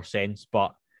bit more sense,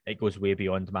 but it goes way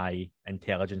beyond my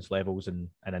intelligence levels and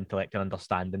intellect and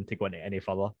understanding to go into any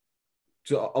further.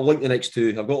 So I'll link the next two.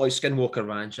 I've got like Skinwalker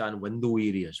Ranch and window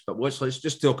areas, but let's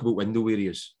just talk about window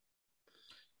areas.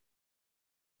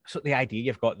 So the idea,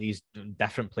 you've got these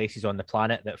different places on the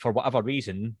planet that for whatever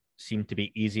reason seem to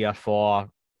be easier for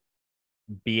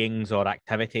beings or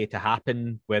activity to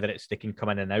happen, whether it's they can come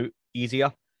in and out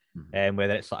easier, and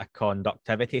whether it's like a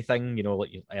conductivity thing, like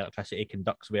electricity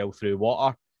conducts well through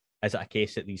water. Is it a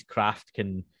case that these craft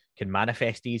can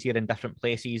manifest easier in different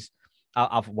places?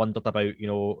 I've wondered about,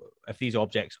 if these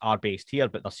objects are based here,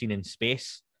 but they're seen in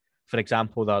space. For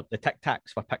example, the Tic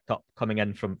Tacs were picked up coming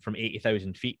in from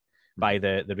 80,000 feet by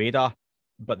the radar,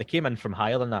 but they came in from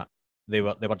higher than that. They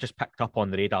were just picked up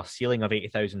on the radar ceiling of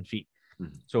 80,000 feet.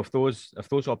 So if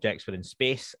those objects were in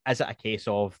space, is it a case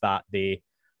of that they're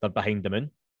behind the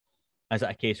moon? Is it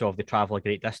a case of they travel a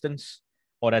great distance?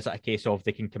 Or is it a case of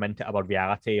they can come into our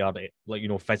reality or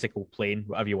physical plane,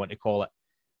 whatever you want to call it,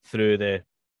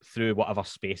 through whatever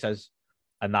space is,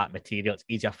 and that material, it's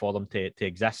easier for them to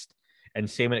exist. And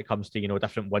same when it comes to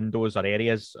different windows or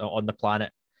areas on the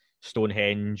planet,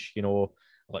 Stonehenge,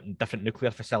 like different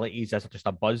nuclear facilities. Is it just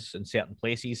a buzz in certain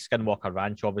places? Skinwalker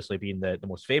Ranch obviously being the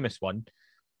most famous one.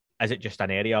 Is it just an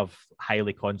area of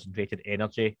highly concentrated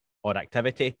energy or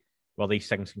activity where these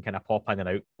things can kind of pop in and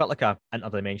out? But like a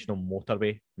interdimensional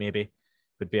motorway, maybe,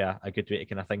 would be a good way to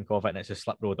kind of think of it, and it's a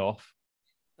slip road off.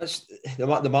 That's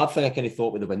the mad thing I kind of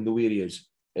thought with the window areas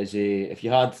is if you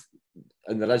had,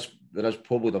 and there is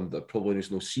probably them that probably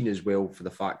there's no scene as well for the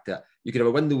fact that you could have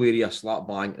a window area slap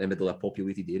bang in the middle of a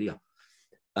populated area,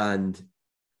 and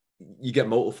you get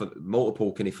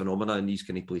multiple kind of phenomena in these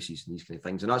kind of places and these kind of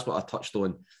things, and that's what I touched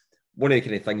on. One of the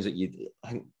kind of things that I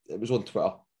think it was on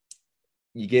Twitter.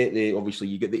 You get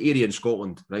the area in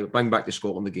Scotland, right? Bring back to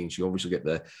Scotland again. So you obviously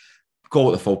get call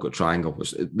it the Falkirk Triangle.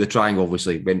 The triangle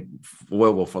obviously went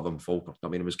well further than Falkirk. I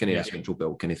mean, it was kind of a central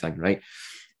belt kind of thing, right?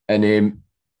 And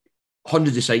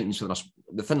hundreds of sightings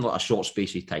within like a short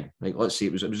space of time, right? Let's say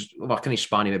it was kind of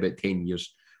spanning about 10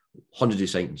 years, hundreds of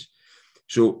sightings.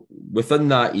 So within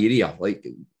that area, like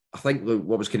I think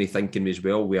what I was kind of thinking as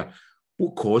well,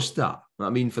 what caused that? I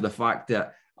mean, for the fact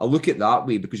that I look at that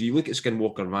way, because you look at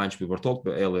Skinwalker Ranch, we were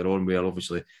talking about earlier on, where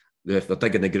obviously if they're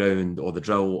digging the ground or the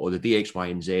drill or the DX, Y,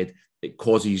 and Z, it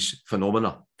causes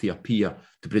phenomena to appear,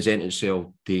 to present itself,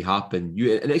 to happen.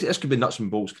 And this could be nuts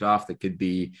and bolts craft. It could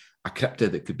be a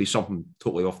cryptid. It could be something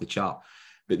totally off the chart.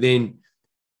 But then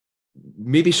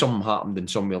maybe something happened in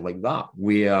somewhere like that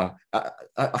where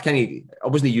I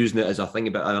wasn't using it as a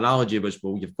thing, but an analogy was,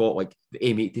 well, you've got like the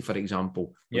M80, for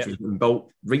example, which was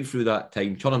built right through that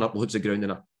time, turning up loads of ground,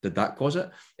 and did that cause it?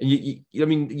 And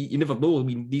you never know. I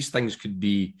mean, these things could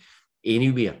be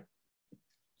anywhere,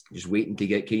 just waiting to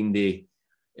get kind of,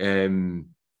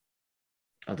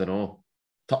 I don't know,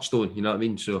 touchstone, you know what I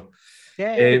mean? So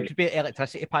yeah, it could be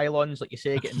electricity pylons, like you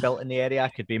say, getting built in the area.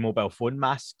 It could be mobile phone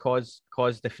masts cause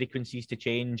the frequencies to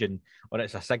change, or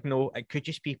it's a signal. It could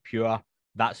just be pure.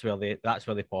 That's where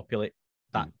they populate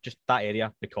just that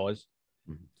area because.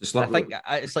 I think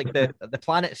it's like the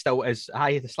planet still is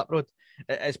the slip road.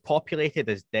 It's populated,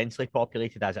 as densely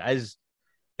populated as it is.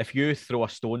 If you throw a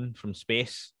stone from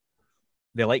space,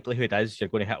 the likelihood is you're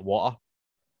going to hit water,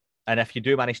 and if you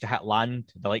do manage to hit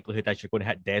land, the likelihood is you're going to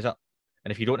hit desert.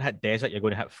 And if you don't hit desert, you're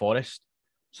going to hit forest.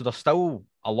 So there's still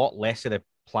a lot less of the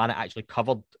planet actually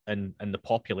covered in the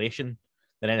population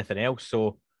than anything else.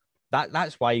 So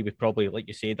that's why we probably, like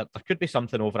you say, that there could be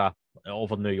something over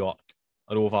New York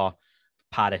or over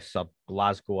Paris or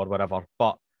Glasgow or whatever.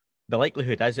 But the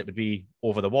likelihood is it would be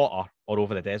over the water or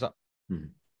over the desert.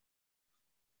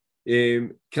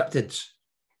 Cryptids.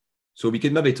 So we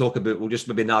could maybe talk about, we'll just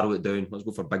maybe narrow it down. Let's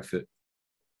go for Bigfoot.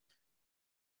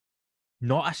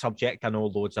 Not a subject I know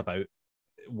loads about.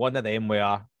 One of them where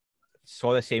I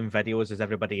saw the same videos as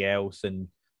everybody else, and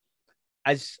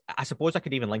as I suppose I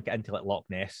could even link it into like Loch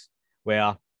Ness,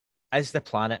 where is the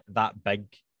planet that big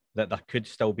that there could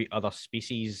still be other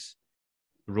species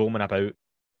roaming about,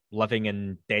 living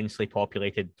in densely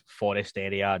populated forest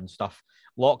area and stuff?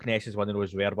 Loch Ness is one of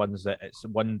those rare ones that it's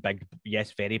one big,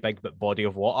 yes, very big, but body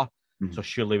of water. So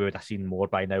surely we would have seen more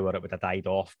by now, or it would have died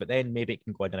off. But then maybe it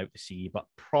can go in and out to sea, but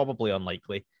probably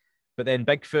unlikely. But then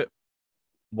Bigfoot,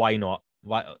 why not?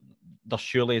 There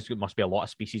surely must be a lot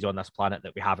of species on this planet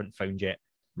that we haven't found yet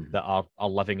that are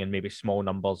living in maybe small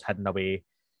numbers, hidden away,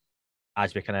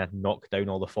 as we kind of knock down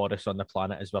all the forests on the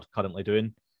planet as we're currently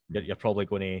doing. You're probably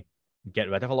going to get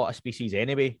rid of a lot of species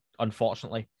anyway,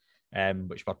 unfortunately,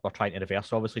 which we're trying to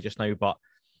reverse obviously just now. But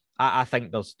I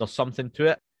think there's something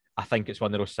to it. I think it's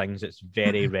one of those things that's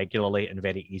very regularly and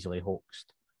very easily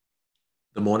hoaxed.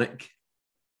 Demonic.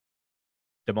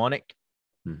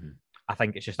 I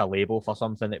think it's just a label for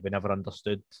something that we never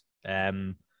understood a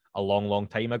long, long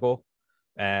time ago.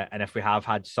 And if we have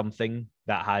had something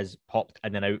that has popped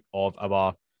in and out of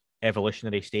our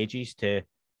evolutionary stages to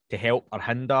help or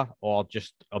hinder or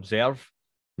just observe,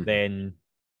 then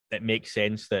it makes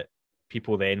sense that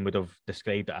people then would have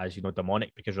described it as,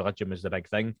 demonic, because religion was the big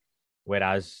thing.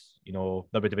 Whereas, there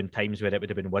would have been times where it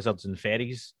would have been wizards and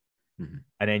fairies. And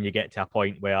then you get to a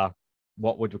point where,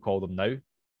 what would we call them now?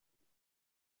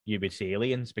 You would say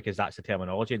aliens, because that's the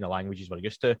terminology and the languages we're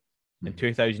used to. In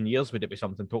 2,000 years, would it be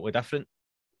something totally different?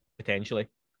 Potentially.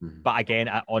 But again,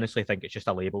 I honestly think it's just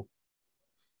a label.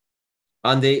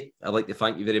 Andy, I'd like to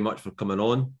thank you very much for coming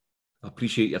on. I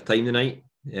appreciate your time tonight.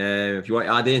 If you want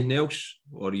to add anything else,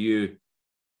 or are you?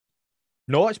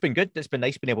 No, it's been good. It's been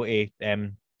nice being able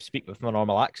to speak with my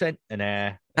normal accent,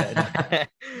 and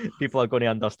people are going to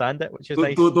understand it, which is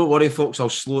nice. Don't worry, folks. I'll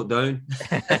slow it down.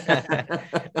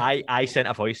 I sent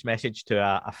a voice message to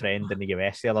a friend in the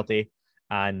US the other day,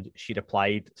 and she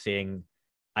replied saying,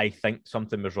 "I think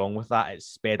something was wrong with that. It's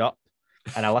sped up."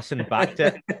 And I listened back to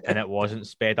it, and it wasn't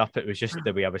sped up. It was just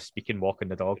the way I was speaking, walking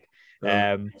the dog.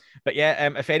 But yeah,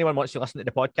 if anyone wants to listen to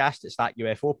the podcast, it's that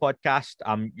UFO podcast.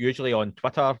 I'm usually on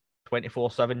Twitter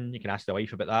 24/7. You can ask the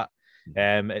wife about that.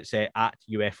 It's at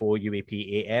UFO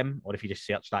UAP AM, or if you just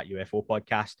search that UFO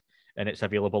podcast, and it's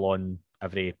available on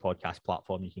every podcast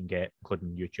platform you can get,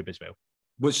 including YouTube as well.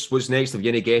 What's next? Have you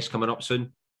any guests coming up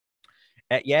soon?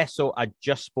 Yeah, so I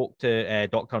just spoke to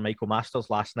Dr. Michael Masters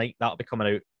last night. That'll be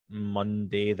coming out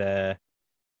Monday the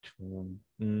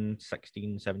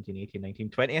 16, 17, 18, 19,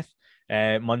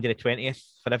 20th. Monday the 20th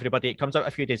for everybody. It comes out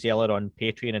a few days earlier on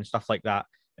Patreon and stuff like that.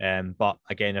 But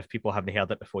again, if people haven't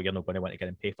heard it before, you're not going to want to get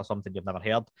and pay for something you've never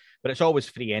heard. But it's always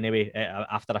free anyway,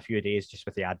 after a few days, just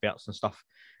with the adverts and stuff.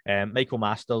 Michael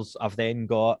Masters. I've then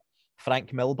got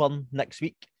Frank Milburn next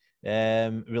week.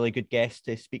 Really good guest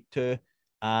to speak to.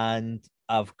 And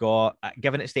I've got,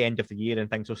 given it's the end of the year and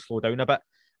things will slow down a bit,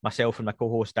 myself and my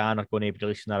co-host Dan are going to be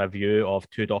releasing a review of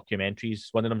 2 documentaries.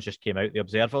 One of them just came out, The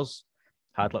Observers.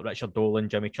 Had like Richard Dolan,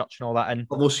 Jimmy Church and all that in.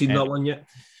 I've not seen that one yet.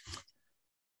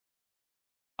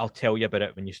 I'll tell you about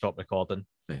it when you stop recording.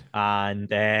 Right.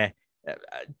 And I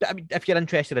mean, if you're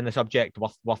interested in the subject,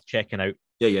 worth checking out.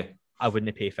 Yeah. I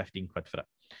wouldn't pay 15 quid for it.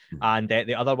 And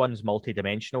the other one's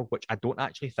Multidimensional, which I don't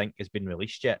actually think has been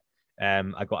released yet.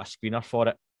 I got a screener for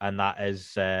it, and that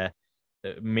is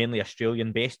mainly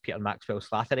Australian-based, Peter Maxwell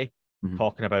Slattery,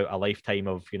 talking about a lifetime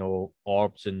of,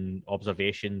 orbs and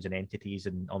observations and entities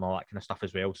and all that kind of stuff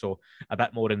as well. So a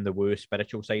bit more in the woo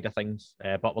spiritual side of things.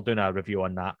 But we're doing a review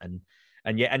on that.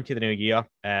 And yet into the new year,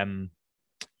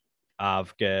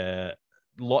 I've got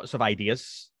lots of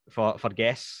ideas for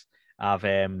guests. I've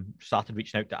started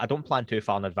reaching out to, I don't plan too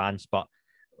far in advance, but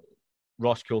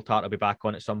Ross Coulthart will be back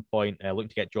on at some point. Looking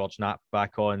to get George Knapp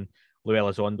back on. Lou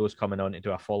Elizondo's coming on to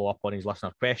do a follow-up on his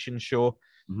listener questions show.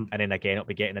 And then again, I'll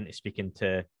be getting into speaking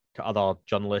to other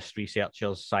journalists,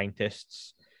 researchers,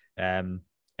 scientists, and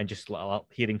just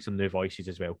hearing some new voices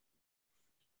as well.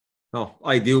 Oh,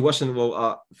 ideal. Listen,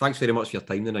 well, thanks very much for your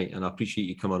time tonight, and I appreciate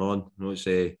you coming on. I know it's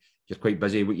you're quite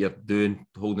busy what you're doing,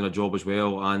 holding a job as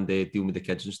well, and dealing with the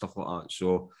kids and stuff like that.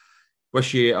 So,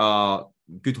 wish you a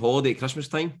good holiday at Christmas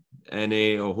time, and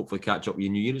I'll hopefully catch up with you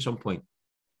New Year at some point.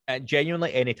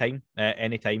 Genuinely, anytime.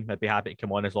 I'd be happy to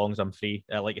come on as long as I'm free.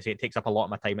 Like I say, it takes up a lot of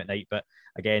my time at night, but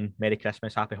again, Merry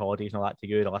Christmas, Happy Holidays, and all that to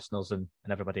you, the listeners, and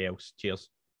everybody else. Cheers.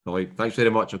 All right, thanks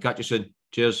very much. I'll catch you soon.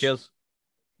 Cheers. Cheers.